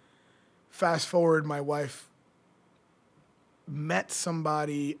then fast forward, my wife met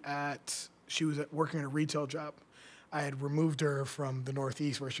somebody she was working at a retail job. I had removed her from the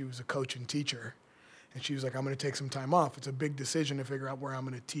Northeast where she was a coach and teacher. And she was like, I'm going to take some time off. It's a big decision to figure out where I'm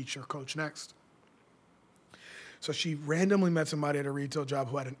going to teach or coach next. So she randomly met somebody at a retail job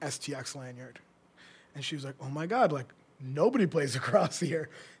who had an STX lanyard. And she was like, oh my God, nobody plays lacrosse here.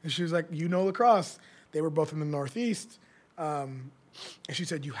 And she was like, you know lacrosse. They were both in the Northeast. And she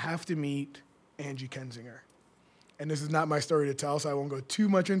said, you have to meet Angie Kensinger. And this is not my story to tell, so I won't go too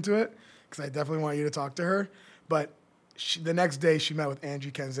much into it because I definitely want you to talk to her. But the next day she met with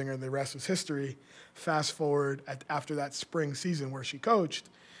Angie Kensinger, and the rest was history. Fast forward after that spring season where she coached,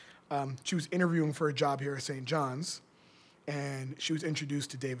 she was interviewing for a job here at St. John's, and she was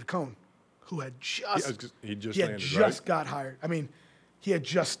introduced to David Cohn, who had just got hired. I mean, he had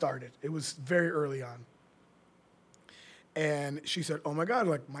just started. It was very early on. And she said, oh my God,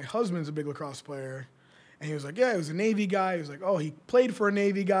 my husband's a big lacrosse player. And he was like, yeah, he was a Navy guy. He was like, oh, he played for a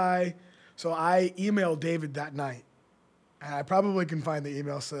Navy guy. So I emailed David that night. And I probably can find the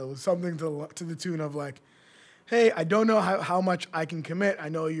email still. It was something to the tune of hey, I don't know how much I can commit. I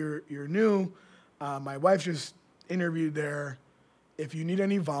know you're new. My wife just interviewed there. If you need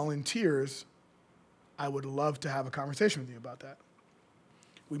any volunteers, I would love to have a conversation with you about that.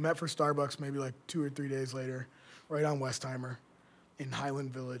 We met for Starbucks maybe 2 or 3 days later, right on Westheimer in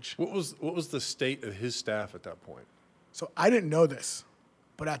Highland Village. What was the state of his staff at that point? So I didn't know this,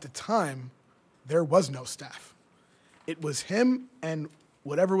 but at the time, there was no staff. It was him and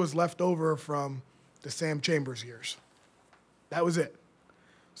whatever was left over from the Sam Chambers years. That was it.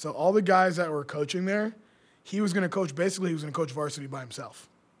 So all the guys that were coaching there, he was going to coach varsity by himself.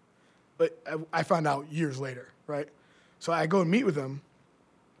 But I found out years later, right? So I go and meet with him,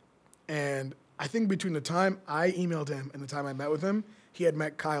 and I think between the time I emailed him and the time I met with him, he had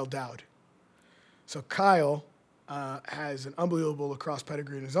met Kyle Dowd. So Kyle has an unbelievable lacrosse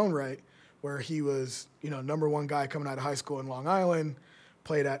pedigree in his own right, where he was, number one guy coming out of high school in Long Island,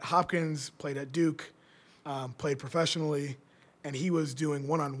 played at Hopkins, played at Duke, played professionally, and he was doing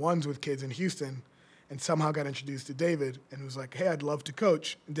one-on-ones with kids in Houston, and somehow got introduced to David and was like, hey, I'd love to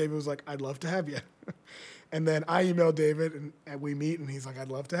coach. And David was like, I'd love to have you. And then I emailed David, and we meet, and he's like, I'd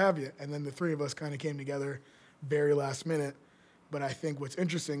love to have you. And then the three of us kind of came together very last minute. But I think what's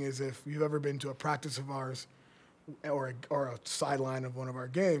interesting is if you've ever been to a practice of ours or a sideline of one of our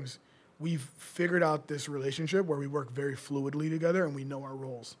games, we've figured out this relationship where we work very fluidly together and we know our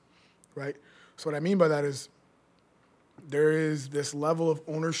roles, right? So what I mean by that is there is this level of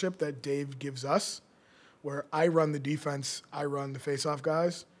ownership that Dave gives us where I run the defense, I run the face-off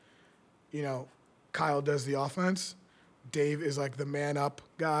guys. Kyle does the offense. Dave is the man-up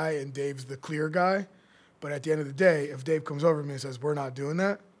guy and Dave's the clear guy. But at the end of the day, if Dave comes over to me and says, we're not doing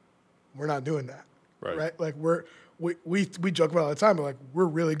that, we're not doing that, right? We joke about it all the time, but we're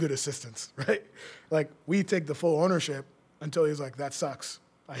really good assistants, right? We take the full ownership until he's like, that sucks.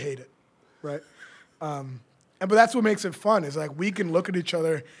 I hate it, right? But that's what makes it fun is we can look at each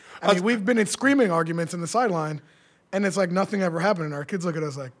other. I mean, we've been in screaming arguments in the sideline, and it's nothing ever happened. And our kids look at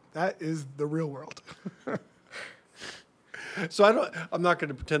us that is the real world. So I'm not going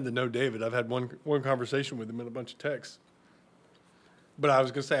to pretend to know David. I've had one conversation with him and a bunch of texts. But I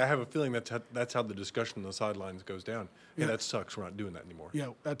was going to say, I have a feeling that's how the discussion on the sidelines goes down. Yeah, that sucks. We're not doing that anymore. Yeah,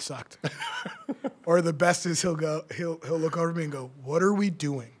 that sucked. Or the best is he'll look over at me and go, what are we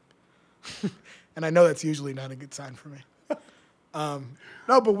doing? And I know that's usually not a good sign for me.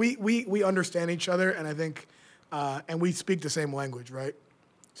 No, but we understand each other, and I think and we speak the same language, right?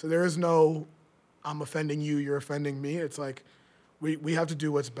 So there is no, I'm offending you, you're offending me. It's like we have to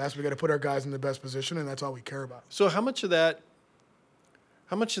do what's best. We got to put our guys in the best position, and that's all we care about. So how much of that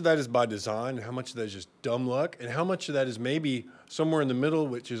is by design, and how much of that is just dumb luck, and how much of that is maybe somewhere in the middle,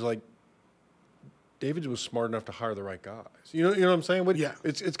 which is like David was smart enough to hire the right guys. You know what I'm saying? Yeah.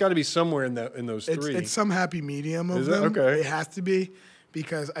 It's got to be somewhere in those three. It's some happy medium of Is it? them. Okay. It has to be,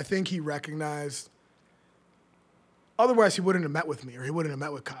 because I think he recognized. Otherwise, he wouldn't have met with me, or he wouldn't have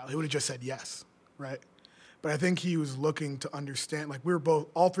met with Kyle. He would have just said yes, right? But I think he was looking to understand. Like, we were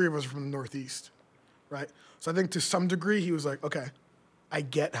all three of us are from the Northeast, right? So I think to some degree he was like, okay, I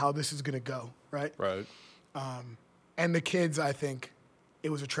get how this is going to go, right? Right. And the kids, I think it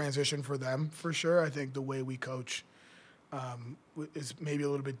was a transition for them for sure. I think the way we coach is maybe a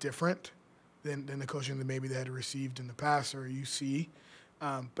little bit different than the coaching that maybe they had received in the past or UC.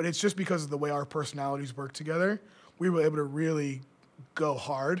 But it's just because of the way our personalities work together, we were able to really go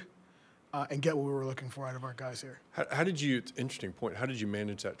hard and get what we were looking for out of our guys here. How did you? Interesting point. How did you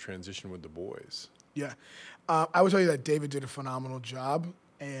manage that transition with the boys? Yeah. I would tell you that David did a phenomenal job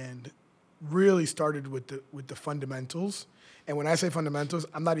and really started with the fundamentals. And when I say fundamentals,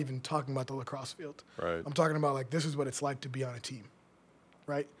 I'm not even talking about the lacrosse field. Right. I'm talking about, like, this is what it's like to be on a team,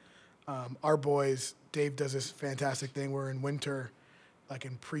 right? Our boys, Dave does this fantastic thing where in winter, like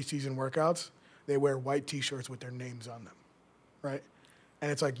in preseason workouts, they wear white T-shirts with their names on them, right?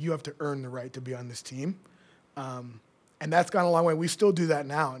 And it's like, you have to earn the right to be on this team. And that's gone a long way. We still do that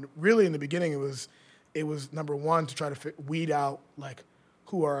now. And really in the beginning, it was number one, to try to weed out, like,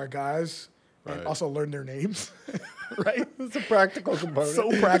 who are our guys and Right. also learn their names, right? It's a practical component. So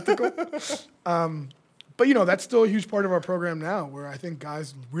practical. But, that's still a huge part of our program now, where I think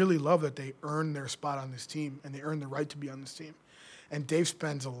guys really love that they earn their spot on this team and they earn the right to be on this team. And Dave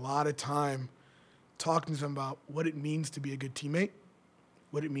spends a lot of time talking to them about what it means to be a good teammate,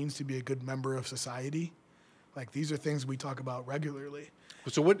 what it means to be a good member of society. Like, these are things we talk about regularly.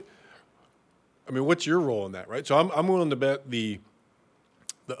 So what's your role in that, right? So I'm willing to bet the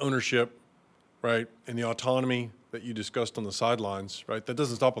ownership, right, and the autonomy that you discussed on the sidelines, right? That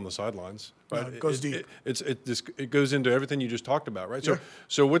doesn't stop on the sidelines, right? No, it goes deep. It goes into everything you just talked about, right? Yeah.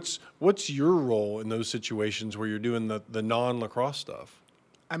 So what's your role in those situations where you're doing the non-lacrosse stuff?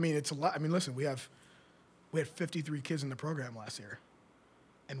 I mean, it's a lot. I mean, listen, we had 53 kids in the program last year,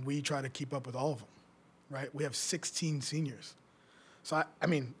 and we try to keep up with all of them, right? We have 16 seniors. So,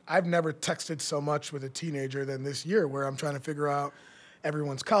 I've never texted so much with a teenager than this year, where I'm trying to figure out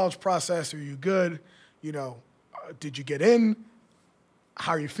everyone's college process. Are you good? Did you get in?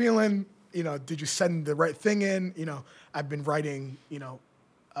 How are you feeling? Did you send the right thing in? I've been writing,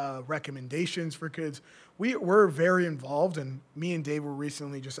 recommendations for kids. We're very involved, and me and Dave were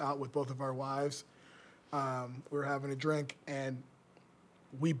recently just out with both of our wives. We were having a drink, and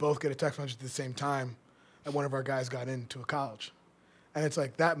we both get a text message at the same time that one of our guys got into a college. And it's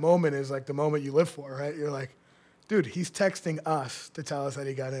like, that moment is like the moment you live for, right? You're like, dude, he's texting us to tell us that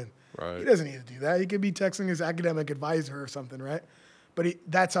he got in. Right. He doesn't need to do that. He could be texting his academic advisor or something, right? But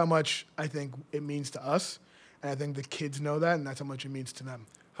that's how much I think it means to us. And I think the kids know that, and that's how much it means to them.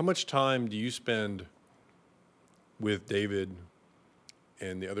 How much time do you spend with David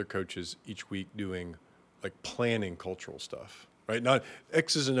and the other coaches each week doing, like, planning cultural stuff, right? Not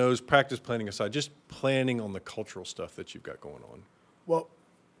X's and O's, practice planning aside, just planning on the cultural stuff that you've got going on. Well,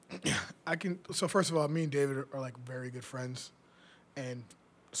 so first of all, me and David are like very good friends. And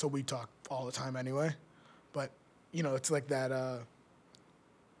so we talk all the time anyway. But, it's like that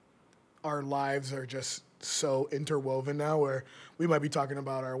our lives are just so interwoven now, where we might be talking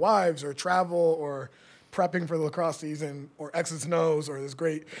about our wives or travel or prepping for the lacrosse season or X's and O's or this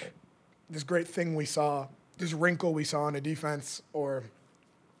great thing we saw, this wrinkle we saw in a defense, or,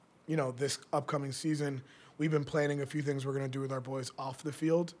 this upcoming season. We've been planning a few things we're going to do with our boys off the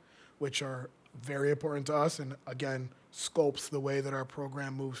field, which are very important to us and, again, sculpts the way that our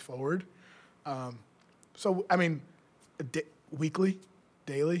program moves forward. Weekly,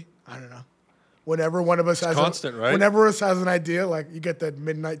 daily, I don't know. Whenever one of us has constant, right? Whenever us has an idea, like, you get that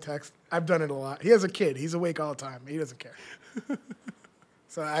midnight text. I've done it a lot. He has a kid. He's awake all the time. He doesn't care.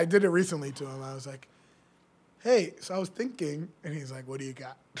 So I did it recently to him. I was like, hey, so I was thinking, and he's like, what do you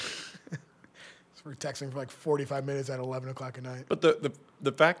got? So we're texting for like 45 minutes at 11 o'clock at night. But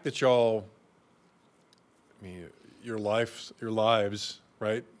the fact that y'all, your lives,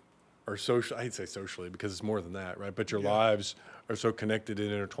 right, are social. I'd say socially, because it's more than that, right? But your lives are so connected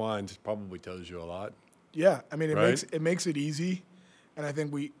and intertwined, probably tells you a lot. Yeah, it right? makes it easy, and I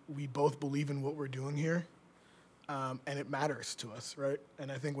think we both believe in what we're doing here, and it matters to us, right?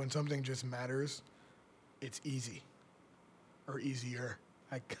 And I think when something just matters, it's easy or easier.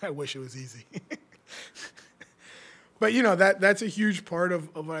 I wish it was easy. But that's a huge part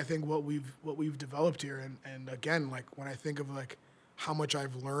of what I think what we've developed here. And again, like when I think of like how much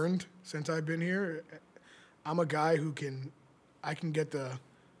I've learned since I've been here, I'm a guy who I can get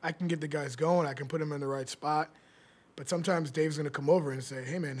the guys going. I can put them in the right spot. But sometimes Dave's going to come over and say,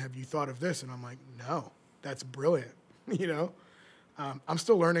 "Hey man, have you thought of this?" And I'm like, "No, that's brilliant." I'm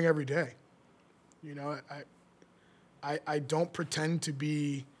still learning every day. I don't pretend to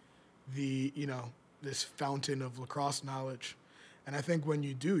be this fountain of lacrosse knowledge. And I think when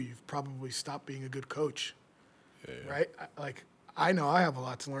you do, you've probably stopped being a good coach, right? I know I have a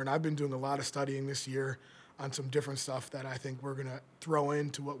lot to learn. I've been doing a lot of studying this year on some different stuff that I think we're going to throw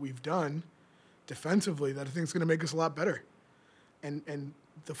into what we've done defensively that I think is going to make us a lot better. And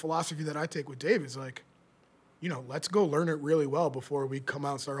the philosophy that I take with Dave is like, let's go learn it really well before we come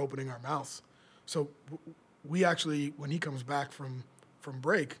out and start opening our mouths. So we actually, when he comes back from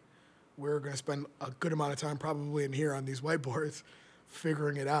break, we're going to spend a good amount of time probably in here on these whiteboards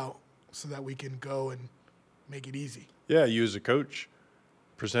figuring it out so that we can go and make it easy. Yeah, you as a coach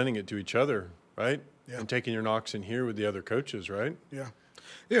presenting it to each other, right? Yeah. And taking your knocks in here with the other coaches, right? Yeah.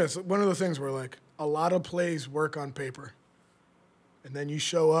 Yeah, it's one of the things where, like, a lot of plays work on paper. And then you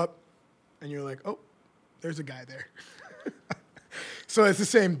show up and you're like, oh, there's a guy there. So it's the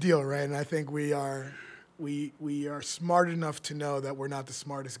same deal, right? And I think we are smart enough to know that we're not the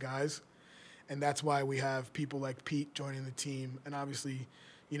smartest guys. And that's why we have people like Pete joining the team. And obviously,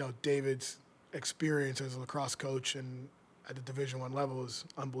 David's experience as a lacrosse coach and at the Division I level is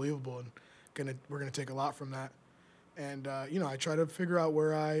unbelievable. And we're gonna take a lot from that. And I try to figure out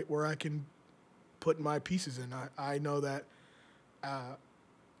where I can put my pieces in. I know that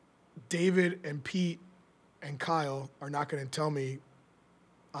David and Pete and Kyle are not going to tell me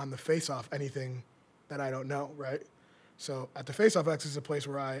on the face-off anything that I don't know, right? So at the face-off X is a place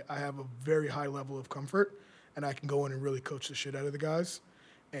where I have a very high level of comfort, and I can go in and really coach the shit out of the guys.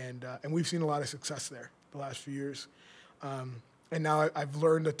 And we've seen a lot of success there the last few years. And now I've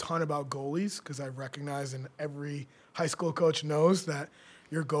learned a ton about goalies because I've recognized, and every high school coach knows that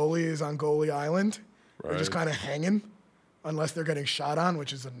your goalie is on goalie island. Right. They're just kind of hanging unless they're getting shot on,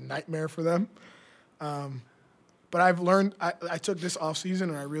 which is a nightmare for them. But I've learned, I took this off season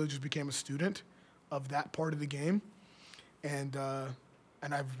and I really just became a student of that part of the game. And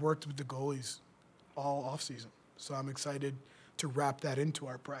I've worked with the goalies all off season. So I'm excited to wrap that into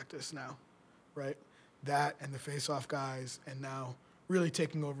our practice now, right? That and the face-off guys, and now really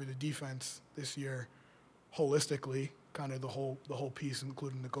taking over the defense this year holistically, kind of the whole piece,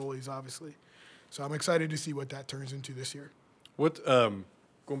 including the goalies, obviously. So I'm excited to see what that turns into this year. What going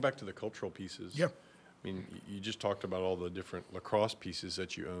back to the cultural pieces? Yeah. I mean, you just talked about all the different lacrosse pieces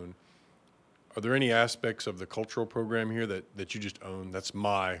that you own. Are there any aspects of the cultural program here that you just own?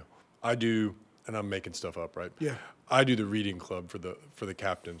 I do, and I'm making stuff up, right? Yeah. I do the reading club for the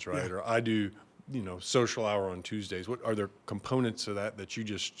captains, right? Yeah. Or I do, social hour on Tuesdays. What are there components of that you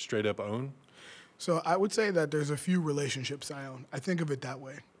just straight up own? So I would say that there's a few relationships I own. I think of it that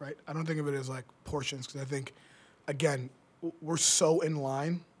way, right? I don't think of it as like portions because I think, again, we're so in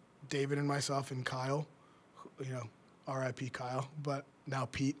line, David and myself and Kyle, R.I.P. Kyle, but now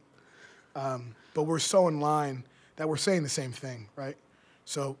Pete. But we're so in line that we're saying the same thing, right?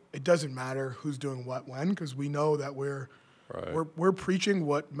 So it doesn't matter who's doing what when because we know that we're preaching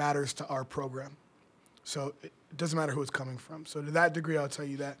what matters to our program. So it doesn't matter who it's coming from. So to that degree, I'll tell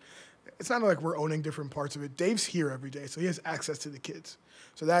you that it's not like we're owning different parts of it. Dave's here every day, so he has access to the kids.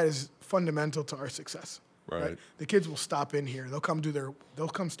 So that is fundamental to our success. Right? The kids will stop in here. They'll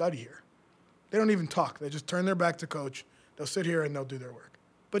come study here. They don't even talk. They just turn their back to coach. They'll sit here and they'll do their work.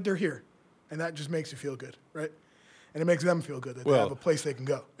 But they're here, and that just makes you feel good, right? And it makes them feel good that they have a place they can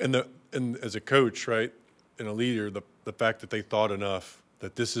go. And as a coach, right, and a leader, the fact that they thought enough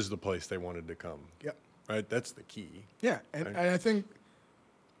that this is the place they wanted to come. Yep. Right? That's the key. Yeah, and I think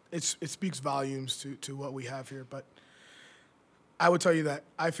it speaks volumes to what we have here. But I would tell you that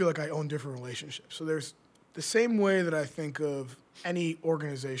I feel like I own different relationships. So there's the same way that I think of any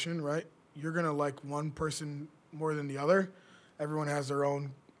organization, right? You're going to like one person more than the other. Everyone has their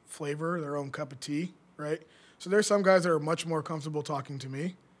own flavor, their own cup of tea, right? So there's some guys that are much more comfortable talking to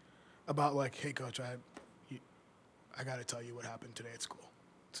me about like, hey, coach, I got to tell you what happened today at school.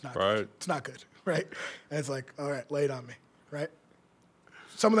 It's not good. It's not good, right? And it's like, all right, lay it on me, right?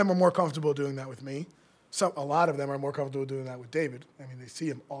 Some of them are more comfortable doing that with me. A lot of them are more comfortable doing that with David. I mean, they see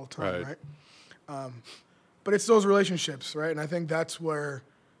him all the time, right? But it's those relationships, right? And I think that's where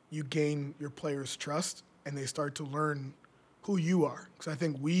you gain your players' trust and they start to learn who you are. Because I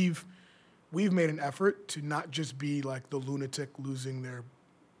think we've we've made an effort to not just be like the lunatic losing their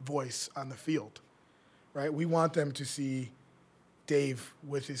voice on the field, right? We want them to see Dave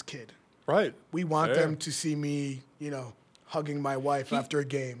with his kid. Right. We want them to see me, hugging my wife after a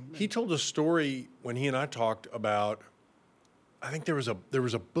game. He told a story when he and I talked about, I think there was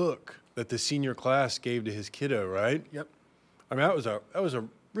a book that the senior class gave to his kiddo, right? Yep. I mean, that was a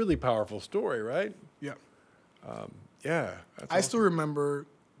really powerful story, right? Yep. Yeah. I still remember,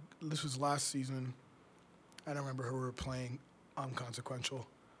 this was last season. I don't remember who we were playing, unconsequential.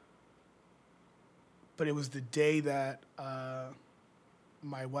 But it was the day that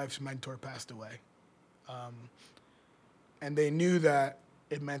my wife's mentor passed away. And they knew that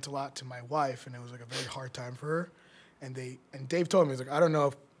it meant a lot to my wife, and it was like a very hard time for her. And Dave told me, he's like, I don't know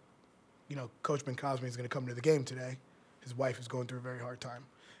if, Coach Bencosme is going to come to the game today. His wife is going through a very hard time.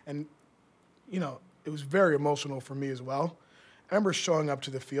 And, it was very emotional for me as well. I remember showing up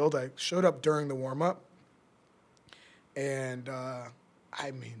to the field. I showed up during the warm-up, and,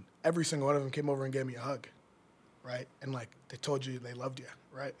 every single one of them came over and gave me a hug, right? And, they told you they loved you,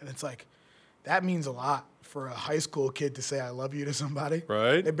 right? And it's like, that means a lot for a high school kid to say I love you to somebody.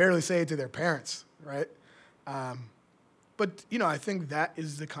 Right. They barely say it to their parents, right? But, I think that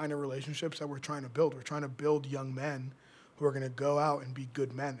is the kind of relationships that we're trying to build. We're trying to build young men who are going to go out and be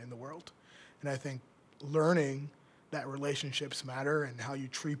good men in the world. And I think learning that relationships matter and how you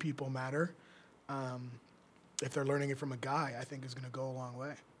treat people matter, if they're learning it from a guy, I think is going to go a long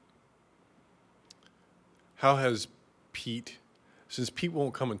way. How has Pete, since Pete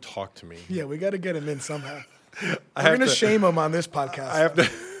won't come and talk to me. Yeah, we got to get him in somehow. We're going to shame him on this podcast.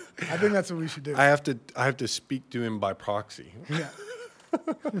 I think that's what we should do. I have to speak to him by proxy. Yeah.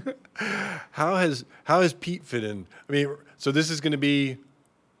 How has Pete fit in? I mean, so this is going to be.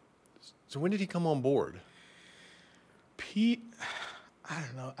 So when did he come on board? Pete,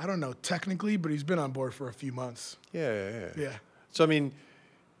 I don't know technically, but he's been on board for a few months. Yeah. So I mean,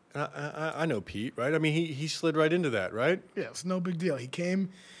 I know Pete, right? I mean, he slid right into that, right? Yeah, it's no big deal.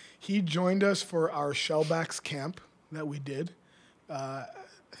 He joined us for our Shellbacks camp that we did. I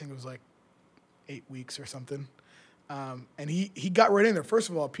think it was like 8 weeks or something. And he got right in there. First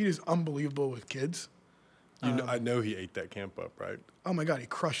of all, Pete is unbelievable with kids. I know he ate that camp up, right? Oh, my God, he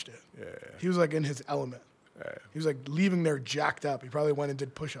crushed it. Yeah. He was like in his element. Yeah. He was like leaving there jacked up. He probably went and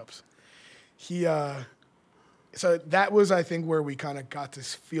did push-ups. So that was, I think, where we kind of got to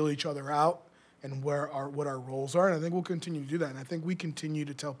feel each other out and what our roles are. And I think we'll continue to do that. And I think we continue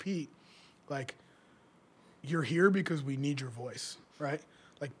to tell Pete, like, you're here because we need your voice, right?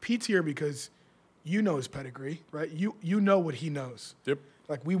 Like, Pete's here because you know his pedigree, right? You know what he knows. Yep.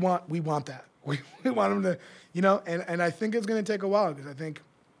 Like, we want that. We want him to, and I think it's going to take a while because I think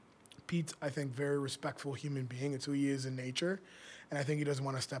Pete's, very respectful human being. It's who he is in nature. And I think he doesn't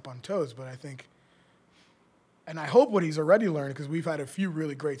want to step on toes. But I think, and I hope what he's already learned, because we've had a few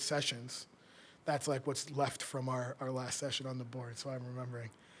really great sessions. That's like what's left from our last session on the board, so I'm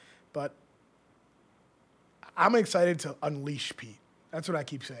remembering. But I'm excited to unleash Pete. That's what I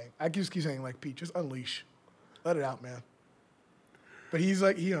keep saying. I just keep saying, like, Pete, just unleash. Let it out, man. But he's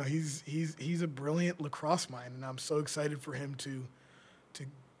like, he's a brilliant lacrosse mind, and I'm so excited for him to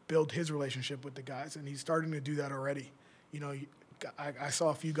build his relationship with the guys, and he's starting to do that already. I saw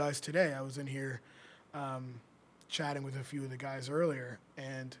a few guys today. I was in here chatting with a few of the guys earlier,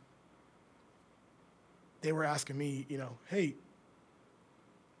 and they were asking me, hey,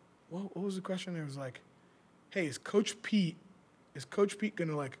 what was the question? It was like, hey, is Coach Pete going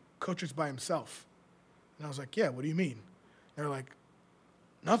to, like, coach us by himself? And I was like, yeah, what do you mean? They're like,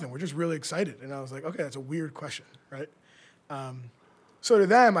 nothing, we're just really excited. And I was like, okay, that's a weird question, right? So to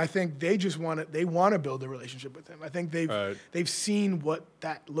them, I think they just want to build a relationship with him. I think they've seen what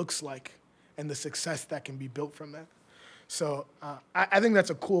that looks like and the success that can be built from that. So I think that's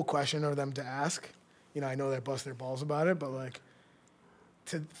a cool question for them to ask. I know they bust their balls about it, but like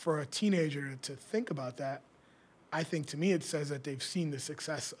for a teenager to think about that, I think to me it says that they've seen the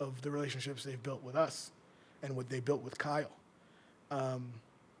success of the relationships they've built with us and what they built with Kyle.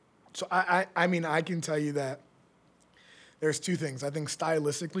 So I mean, I can tell you that there's two things. I think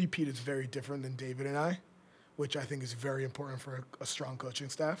stylistically, Pete is very different than David and I, which I think is very important for a strong coaching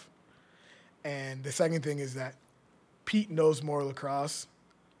staff. And the second thing is that Pete knows more lacrosse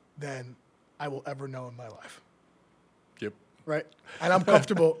than I will ever know in my life. Yep. Right? And I'm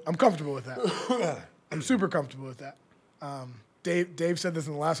comfortable with that. I'm super comfortable with that. Dave said this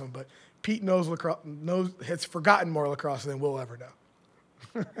in the last one, but Pete knows has forgotten more lacrosse than we'll ever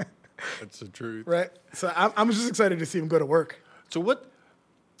know. That's the truth. Right? So I'm just excited to see him go to work. So what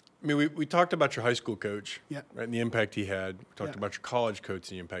I mean, we talked about your high school coach, Yeah. right, and the impact he had. We talked Yeah. about your college coach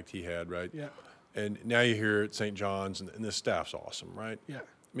and the impact he had, right? Yeah. And now you're here at St. John's, and the staff's awesome, right? Yeah.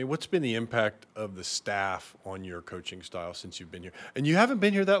 I mean, what's been the impact of the staff on your coaching style since you've been here? And you haven't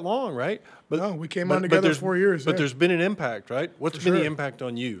been here that long, right? No, we came on together 4 years. But yeah. there's been an impact, right? What's For been the sure. impact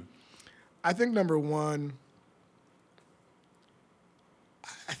on you? I think number one,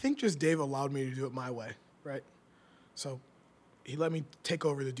 I think just Dave allowed me to do it my way, right? So he let me take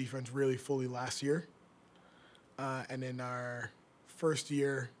over the defense really fully last year. And in our first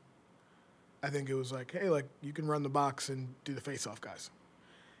year, I think it was like, hey, like you can run the box and do the face-off guys.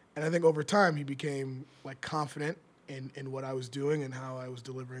 And I think over time he became like confident in what I was doing and how I was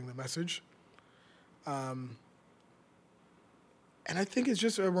delivering the message. And I think it's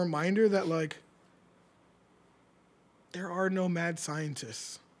just a reminder that like there are no mad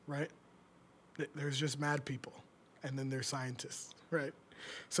scientists, right? There's just mad people, and then there's scientists, right?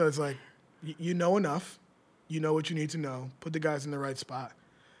 So it's like you know enough, you know what you need to know, put the guys in the right spot,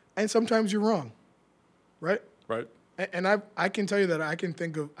 and sometimes you're wrong, right? Right. And I can tell you that I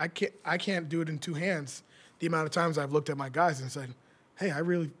can't do it in two hands. The amount of times I've looked at my guys and said, "Hey, I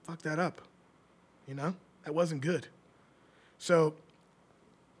really fucked that up," that wasn't good. So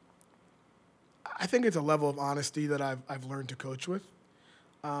I think it's a level of honesty that I've learned to coach with,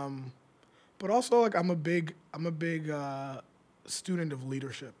 but also like I'm a big student of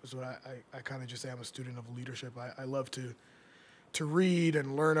leadership. Is what I kind of just say. I'm a student of leadership. I love to read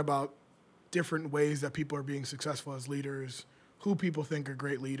and learn about different ways that people are being successful as leaders, who people think are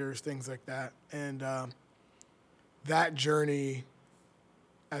great leaders, things like that. And that journey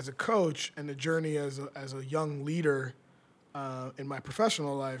as a coach and the journey as a young leader in my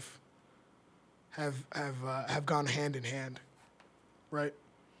professional life have gone hand in hand, right?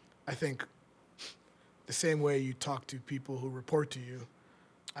 I think the same way you talk to people who report to you,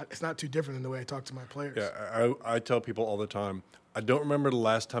 it's not too different than the way I talk to my players. Yeah, I tell people all the time, I don't remember the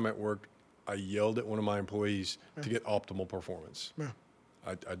last time at work I yelled at one of my employees to get optimal performance. Yeah.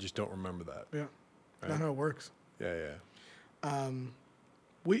 I just don't remember that. Yeah. Right? Not how it works. Yeah, yeah.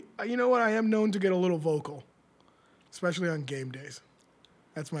 You know what? I am known to get a little vocal, especially on game days.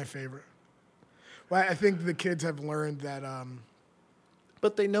 That's my favorite. Well, I think the kids have learned that.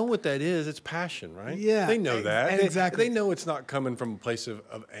 But they know what that is. It's passion, right? Yeah, They know that. exactly. They know it's not coming from a place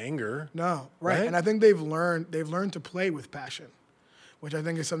of anger. No, right. And I think they've learned to play with passion, which I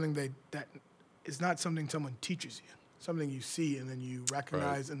think is something that is not something someone teaches you. Something you see and then you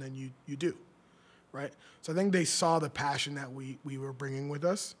recognize and then you do, right? So I think they saw the passion that we were bringing with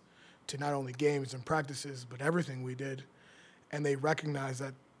us to not only games and practices, but everything we did, and they recognized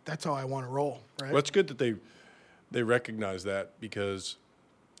that that's how I want to roll, right? Well, it's good that they recognize that, because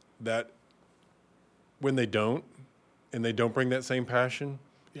that when they don't, and they don't bring that same passion,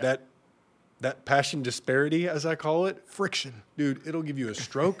 that passion disparity, as I call it, Friction. dude, it'll give you a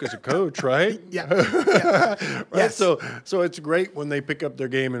stroke as a coach, right? Yeah. Right? Yes. So it's great when they pick up their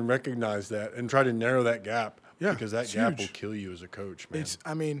game and recognize that and try to narrow that gap. Yeah, Because that it's gap huge. will kill you as a coach,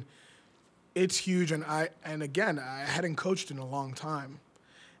 man. It's huge, and again, I hadn't coached in a long time,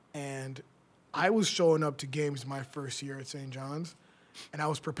 and I was showing up to games my first year at St. John's, and I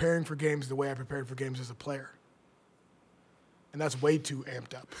was preparing for games the way I prepared for games as a player, and that's way too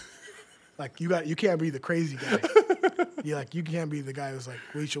amped up. Like you can't be the crazy guy. You can't be the guy who's like,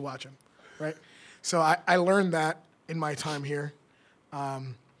 we should watch him, right? So I learned that in my time here.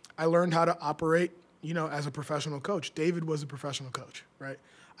 I learned how to operate, as a professional coach. David was a professional coach, right?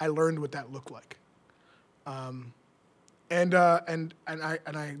 I learned what that looked like. And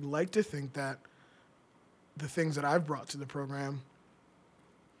I like to think that the things that I've brought to the program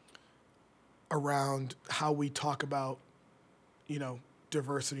around how we talk about,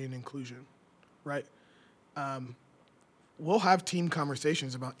 diversity and inclusion, right? We'll have team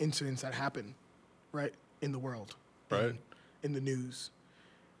conversations about incidents that happen, right, in the world, Right. in the news,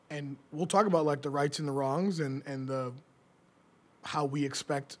 and we'll talk about like the rights and the wrongs and the how we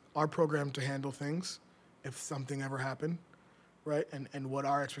expect our program to handle things if something ever happened, right, and what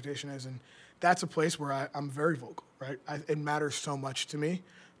our expectation is, and that's a place where I'm very vocal, right? It matters so much to me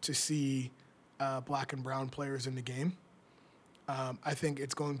to see black and brown players in the game. I think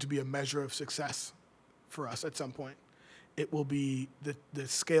it's going to be a measure of success for us at some point. It will be the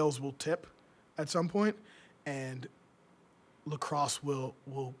scales will tip at some point, and lacrosse will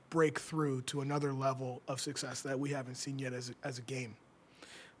break through to another level of success that we haven't seen yet as a game.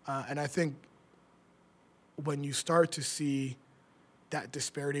 And I think when you start to see that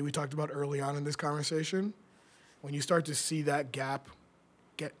disparity we talked about early on in this conversation, when you start to see that gap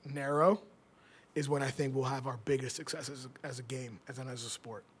get narrow, is when I think we'll have our biggest success as a game, as a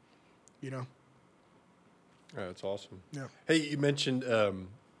sport. Yeah, that's awesome. Yeah. Hey, you mentioned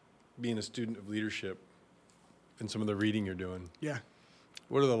being a student of leadership and some of the reading you're doing. Yeah.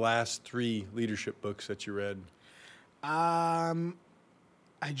 What are the last 3 leadership books that you read? I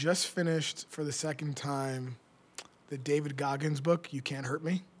just finished for the second time the David Goggins book, You Can't Hurt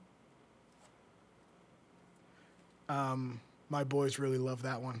Me. My boys really love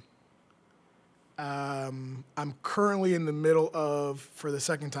that one. I'm currently in the middle of, for the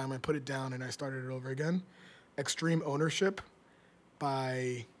second time, I put it down and I started it over again, Extreme Ownership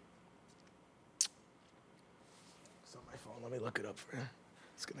by... It's on my phone. Let me look it up for you.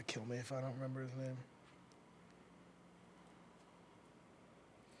 It's going to kill me if I don't remember his name.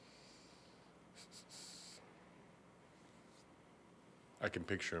 I can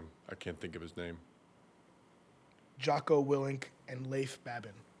picture him. I can't think of his name. Jocko Willink and Leif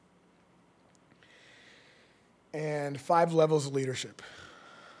Babin. And 5 Levels of Leadership.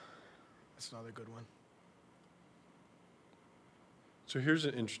 That's another good one. So here's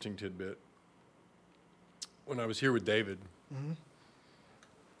an interesting tidbit. When I was here with David,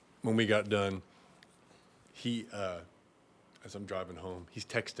 when we got done, he, as I'm driving home, he's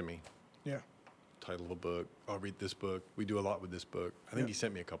texting me. Yeah. Title of a book. I'll read this book. We do a lot with this book. I think he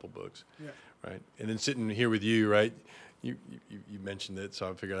sent me a couple books. Yeah. Right. And then sitting here with you, right? You mentioned it, so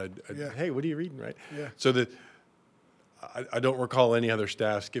I figured I'd hey, what are you reading, right? Yeah. So I don't recall any other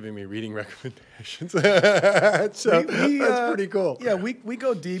staffs giving me reading recommendations. So that's pretty cool. Yeah, we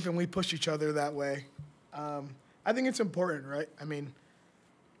go deep and we push each other that way. I think it's important, right? I mean,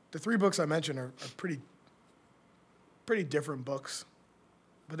 the 3 books I mentioned are pretty different books,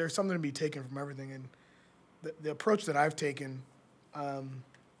 but there's something to be taken from everything. And the approach that I've taken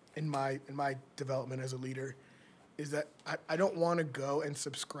in my development as a leader is that I don't want to go and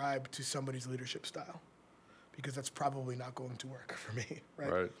subscribe to somebody's leadership style, because that's probably not going to work for me,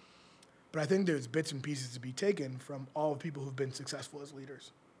 right? Right. But I think there's bits and pieces to be taken from all the people who've been successful as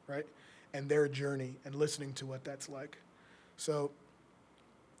leaders, right? And their journey and listening to what that's like. So,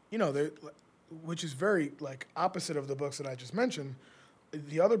 which is very opposite of the books that I just mentioned.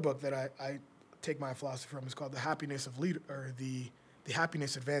 The other book that I take my philosophy from is called The Happiness of Leader, or the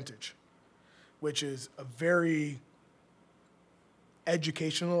Happiness Advantage, which is a very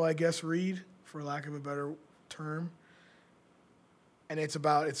educational, I guess, read, for lack of a better term. And it's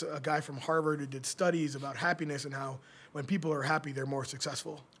a guy from Harvard who did studies about happiness and how when people are happy, they're more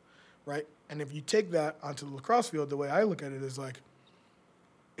successful, right? And if you take that onto the lacrosse field, the way I look at it is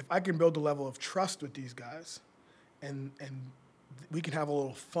if I can build a level of trust with these guys and we can have a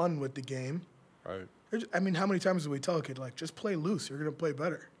little fun with the game. Right. I mean, how many times do we tell a kid, just play loose, you're going to play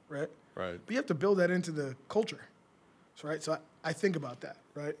better, right? Right. But you have to build that into the culture, right? So I think about that,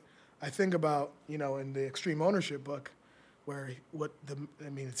 right? I think about, in the Extreme Ownership book, where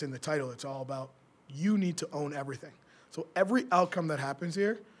it's in the title, it's all about you need to own everything. So every outcome that happens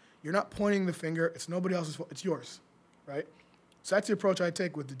here, you're not pointing the finger, it's nobody else's fault, it's yours, right? So that's the approach I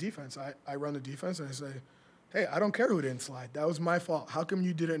take with the defense. I run the defense and I say, hey, I don't care who didn't slide. That was my fault. How come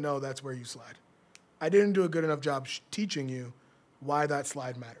you didn't know that's where you slide? I didn't do a good enough job teaching you why that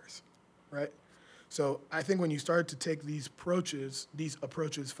slide matters, right? So I think when you start to take these approaches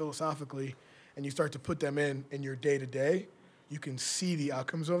philosophically, and you start to put them in your day-to-day, you can see the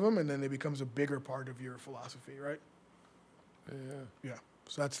outcomes of them, and then it becomes a bigger part of your philosophy, right? Yeah.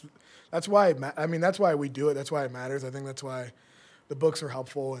 So that's why that's why we do it. That's why it matters. I think that's why the books are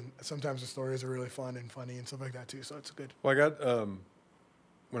helpful, and sometimes the stories are really fun and funny and stuff like that too. So it's good. Well, I got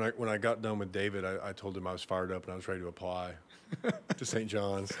when I got done with David, I told him I was fired up and I was ready to apply to St.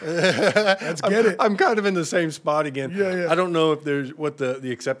 John's. Let's get it. I'm kind of in the same spot again. Yeah. I don't know if there's what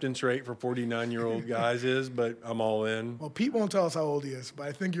the acceptance rate for 49-year-old guys is, but I'm all in. Well, Pete won't tell us how old he is, but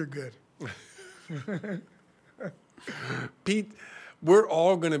I think you're good. Pete,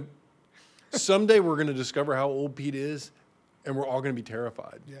 someday we're going to discover how old Pete is, and we're all going to be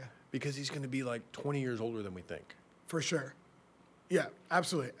terrified. Yeah. Because he's going to be 20 years older than we think. For sure. Yeah,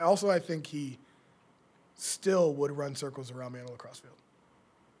 absolutely. Also, I think he still would run circles around me on a lacrosse field.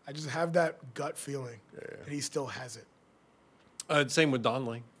 I just have that gut feeling that he still has it. Same with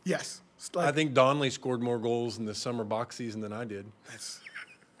Donley. Yes. I think Donley scored more goals in the summer box season than I did. That's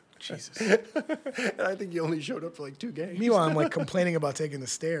Jesus. And I think he only showed up for 2 games. Meanwhile, I'm complaining about taking the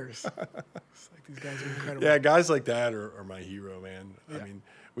stairs. It's these guys are incredible. Yeah, guys like that are my hero, man. Yeah. I mean,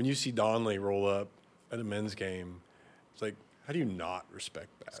 when you see Donley roll up at a men's game, it's how do you not respect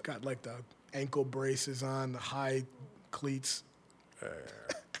that? He's got the ankle braces on, the high cleats.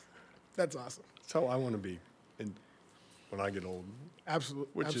 That's awesome. That's how I want to be when I get old.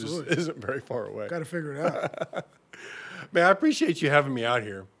 Absolutely. Which isn't very far away. Got to figure it out. Man, I appreciate you having me out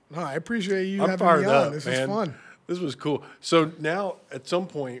here. No, I appreciate you I'm having fired me on. up, This man. was fun. This was cool. So now, at some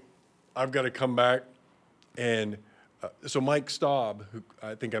point, I've got to come back and so Mike Staub, who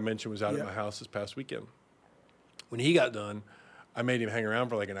I think I mentioned was out at my house this past weekend. When he got done, I made him hang around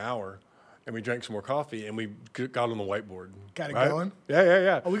for like an hour, and we drank some more coffee, and we got on the whiteboard. Got it going?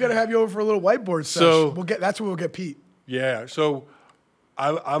 Yeah. Oh, we got to have you over for a little whiteboard So- session. That's where we'll get Pete. Yeah. So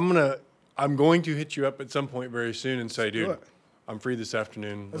I'm going to hit you up at some point very soon and say, do dude, it. I'm free this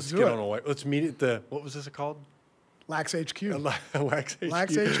afternoon. Let's do get it. on a white. Let's meet at the, what was this called? Lax HQ. Wax HQ.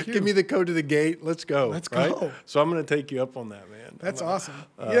 Lax HQ. Give me the code to the gate. Let's go. Let's right? go. So I'm going to take you up on that, man. That's awesome.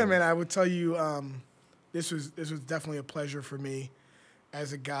 Yeah, man, I would tell you this was definitely a pleasure for me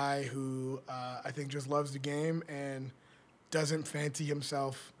as a guy who I think just loves the game and doesn't fancy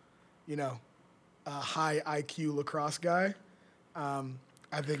himself, a high IQ lacrosse guy.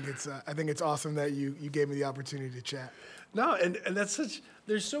 I think it's awesome that you gave me the opportunity to chat. No, and that's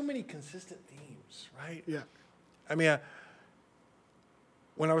there's so many consistent themes, right? Yeah. I mean,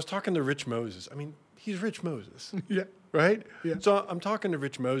 when I was talking to Rich Moses, he's Rich Moses. Yeah. Right? Yeah. So I'm talking to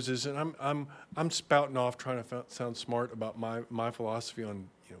Rich Moses, and I'm spouting off trying to sound smart about my philosophy on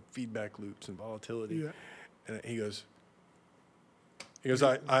feedback loops and volatility. Yeah. And he goes,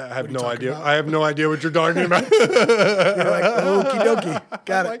 I have no talking idea. about? I have no idea what you're talking about. You're like, okie dokie.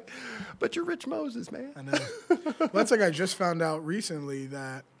 Got it. Like, but you're Rich Moses, man. I know. Well, that's like I just found out recently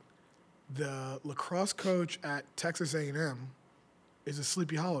that the lacrosse coach at Texas A&M is a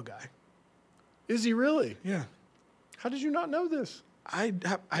Sleepy Hollow guy. Is he really? Yeah. How did you not know this? I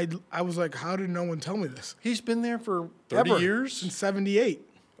was like, how did no one tell me this? He's been there for 30 Ever. years? Since 78.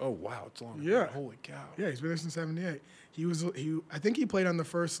 Oh, wow. It's long. Yeah. Holy cow. Yeah, he's been there since 78. I think he played on the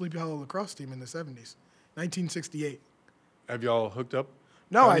first Sleepy Hollow lacrosse team in the 70s, 1968. Have y'all hooked up?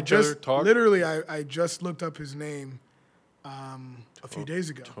 No, Found I each other, just talked? literally I just looked up his name a few days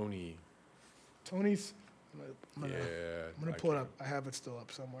ago. Tony's. I'm gonna pull it up. I have it still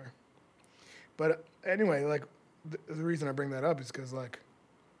up somewhere. But anyway, like the reason I bring that up is because like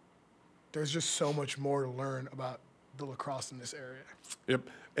there's just so much more to learn about the lacrosse in this area. Yep.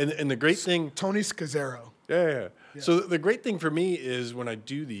 And the great thing. Tony Scazzaro. Yeah. So the great thing for me is when I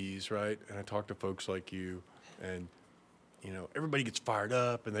do these, right, and I talk to folks like you, and everybody gets fired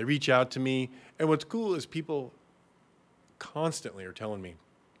up and they reach out to me. And what's cool is people constantly are telling me,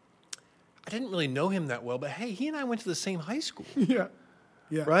 I didn't really know him that well, but hey, he and I went to the same high school. Yeah.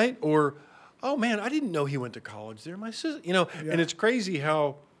 Right? Or, oh man, I didn't know he went to college there. My sister, and it's crazy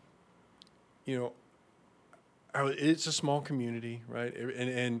how, it's a small community, right?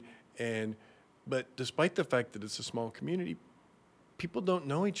 But despite the fact that it's a small community, people don't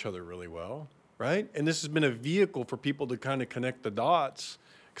know each other really well, right? And this has been a vehicle for people to kind of connect the dots,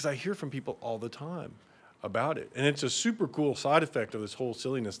 because I hear from people all the time about it. And it's a super cool side effect of this whole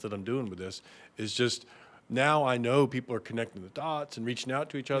silliness that I'm doing with this, is just now I know people are connecting the dots and reaching out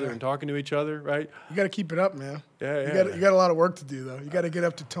to each other and talking to each other, right? You got to keep it up, man. Yeah. You got a lot of work to do, though. You got to get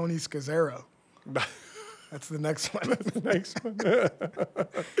up to Tony Scazzaro. That's the next one.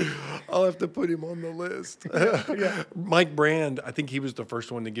 I'll have to put him on the list. Yeah. Mike Brand, I think he was the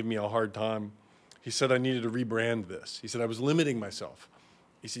first one to give me a hard time. He said I needed to rebrand this. He said I was limiting myself.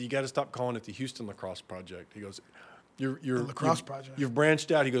 He said, you got to stop calling it the Houston Lacrosse Project. He goes, the Lacrosse Project. You've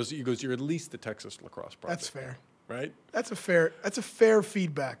branched out. He goes, you're at least the Texas Lacrosse Project. That's fair. Right? That's a fair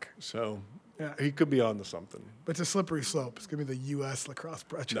feedback. So Yeah. he could be on to something. But it's a slippery slope. It's going to be the U.S. Lacrosse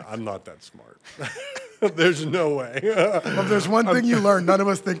Project. No, I'm not that smart. There's no way. Well, if there's one thing you learn, none of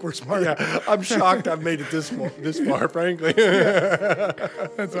us think we're smart. Yeah, I'm shocked I've made it this far, frankly.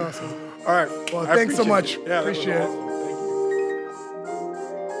 That's awesome. All right. Well, I thanks so appreciate much. it. Yeah, Appreciate it.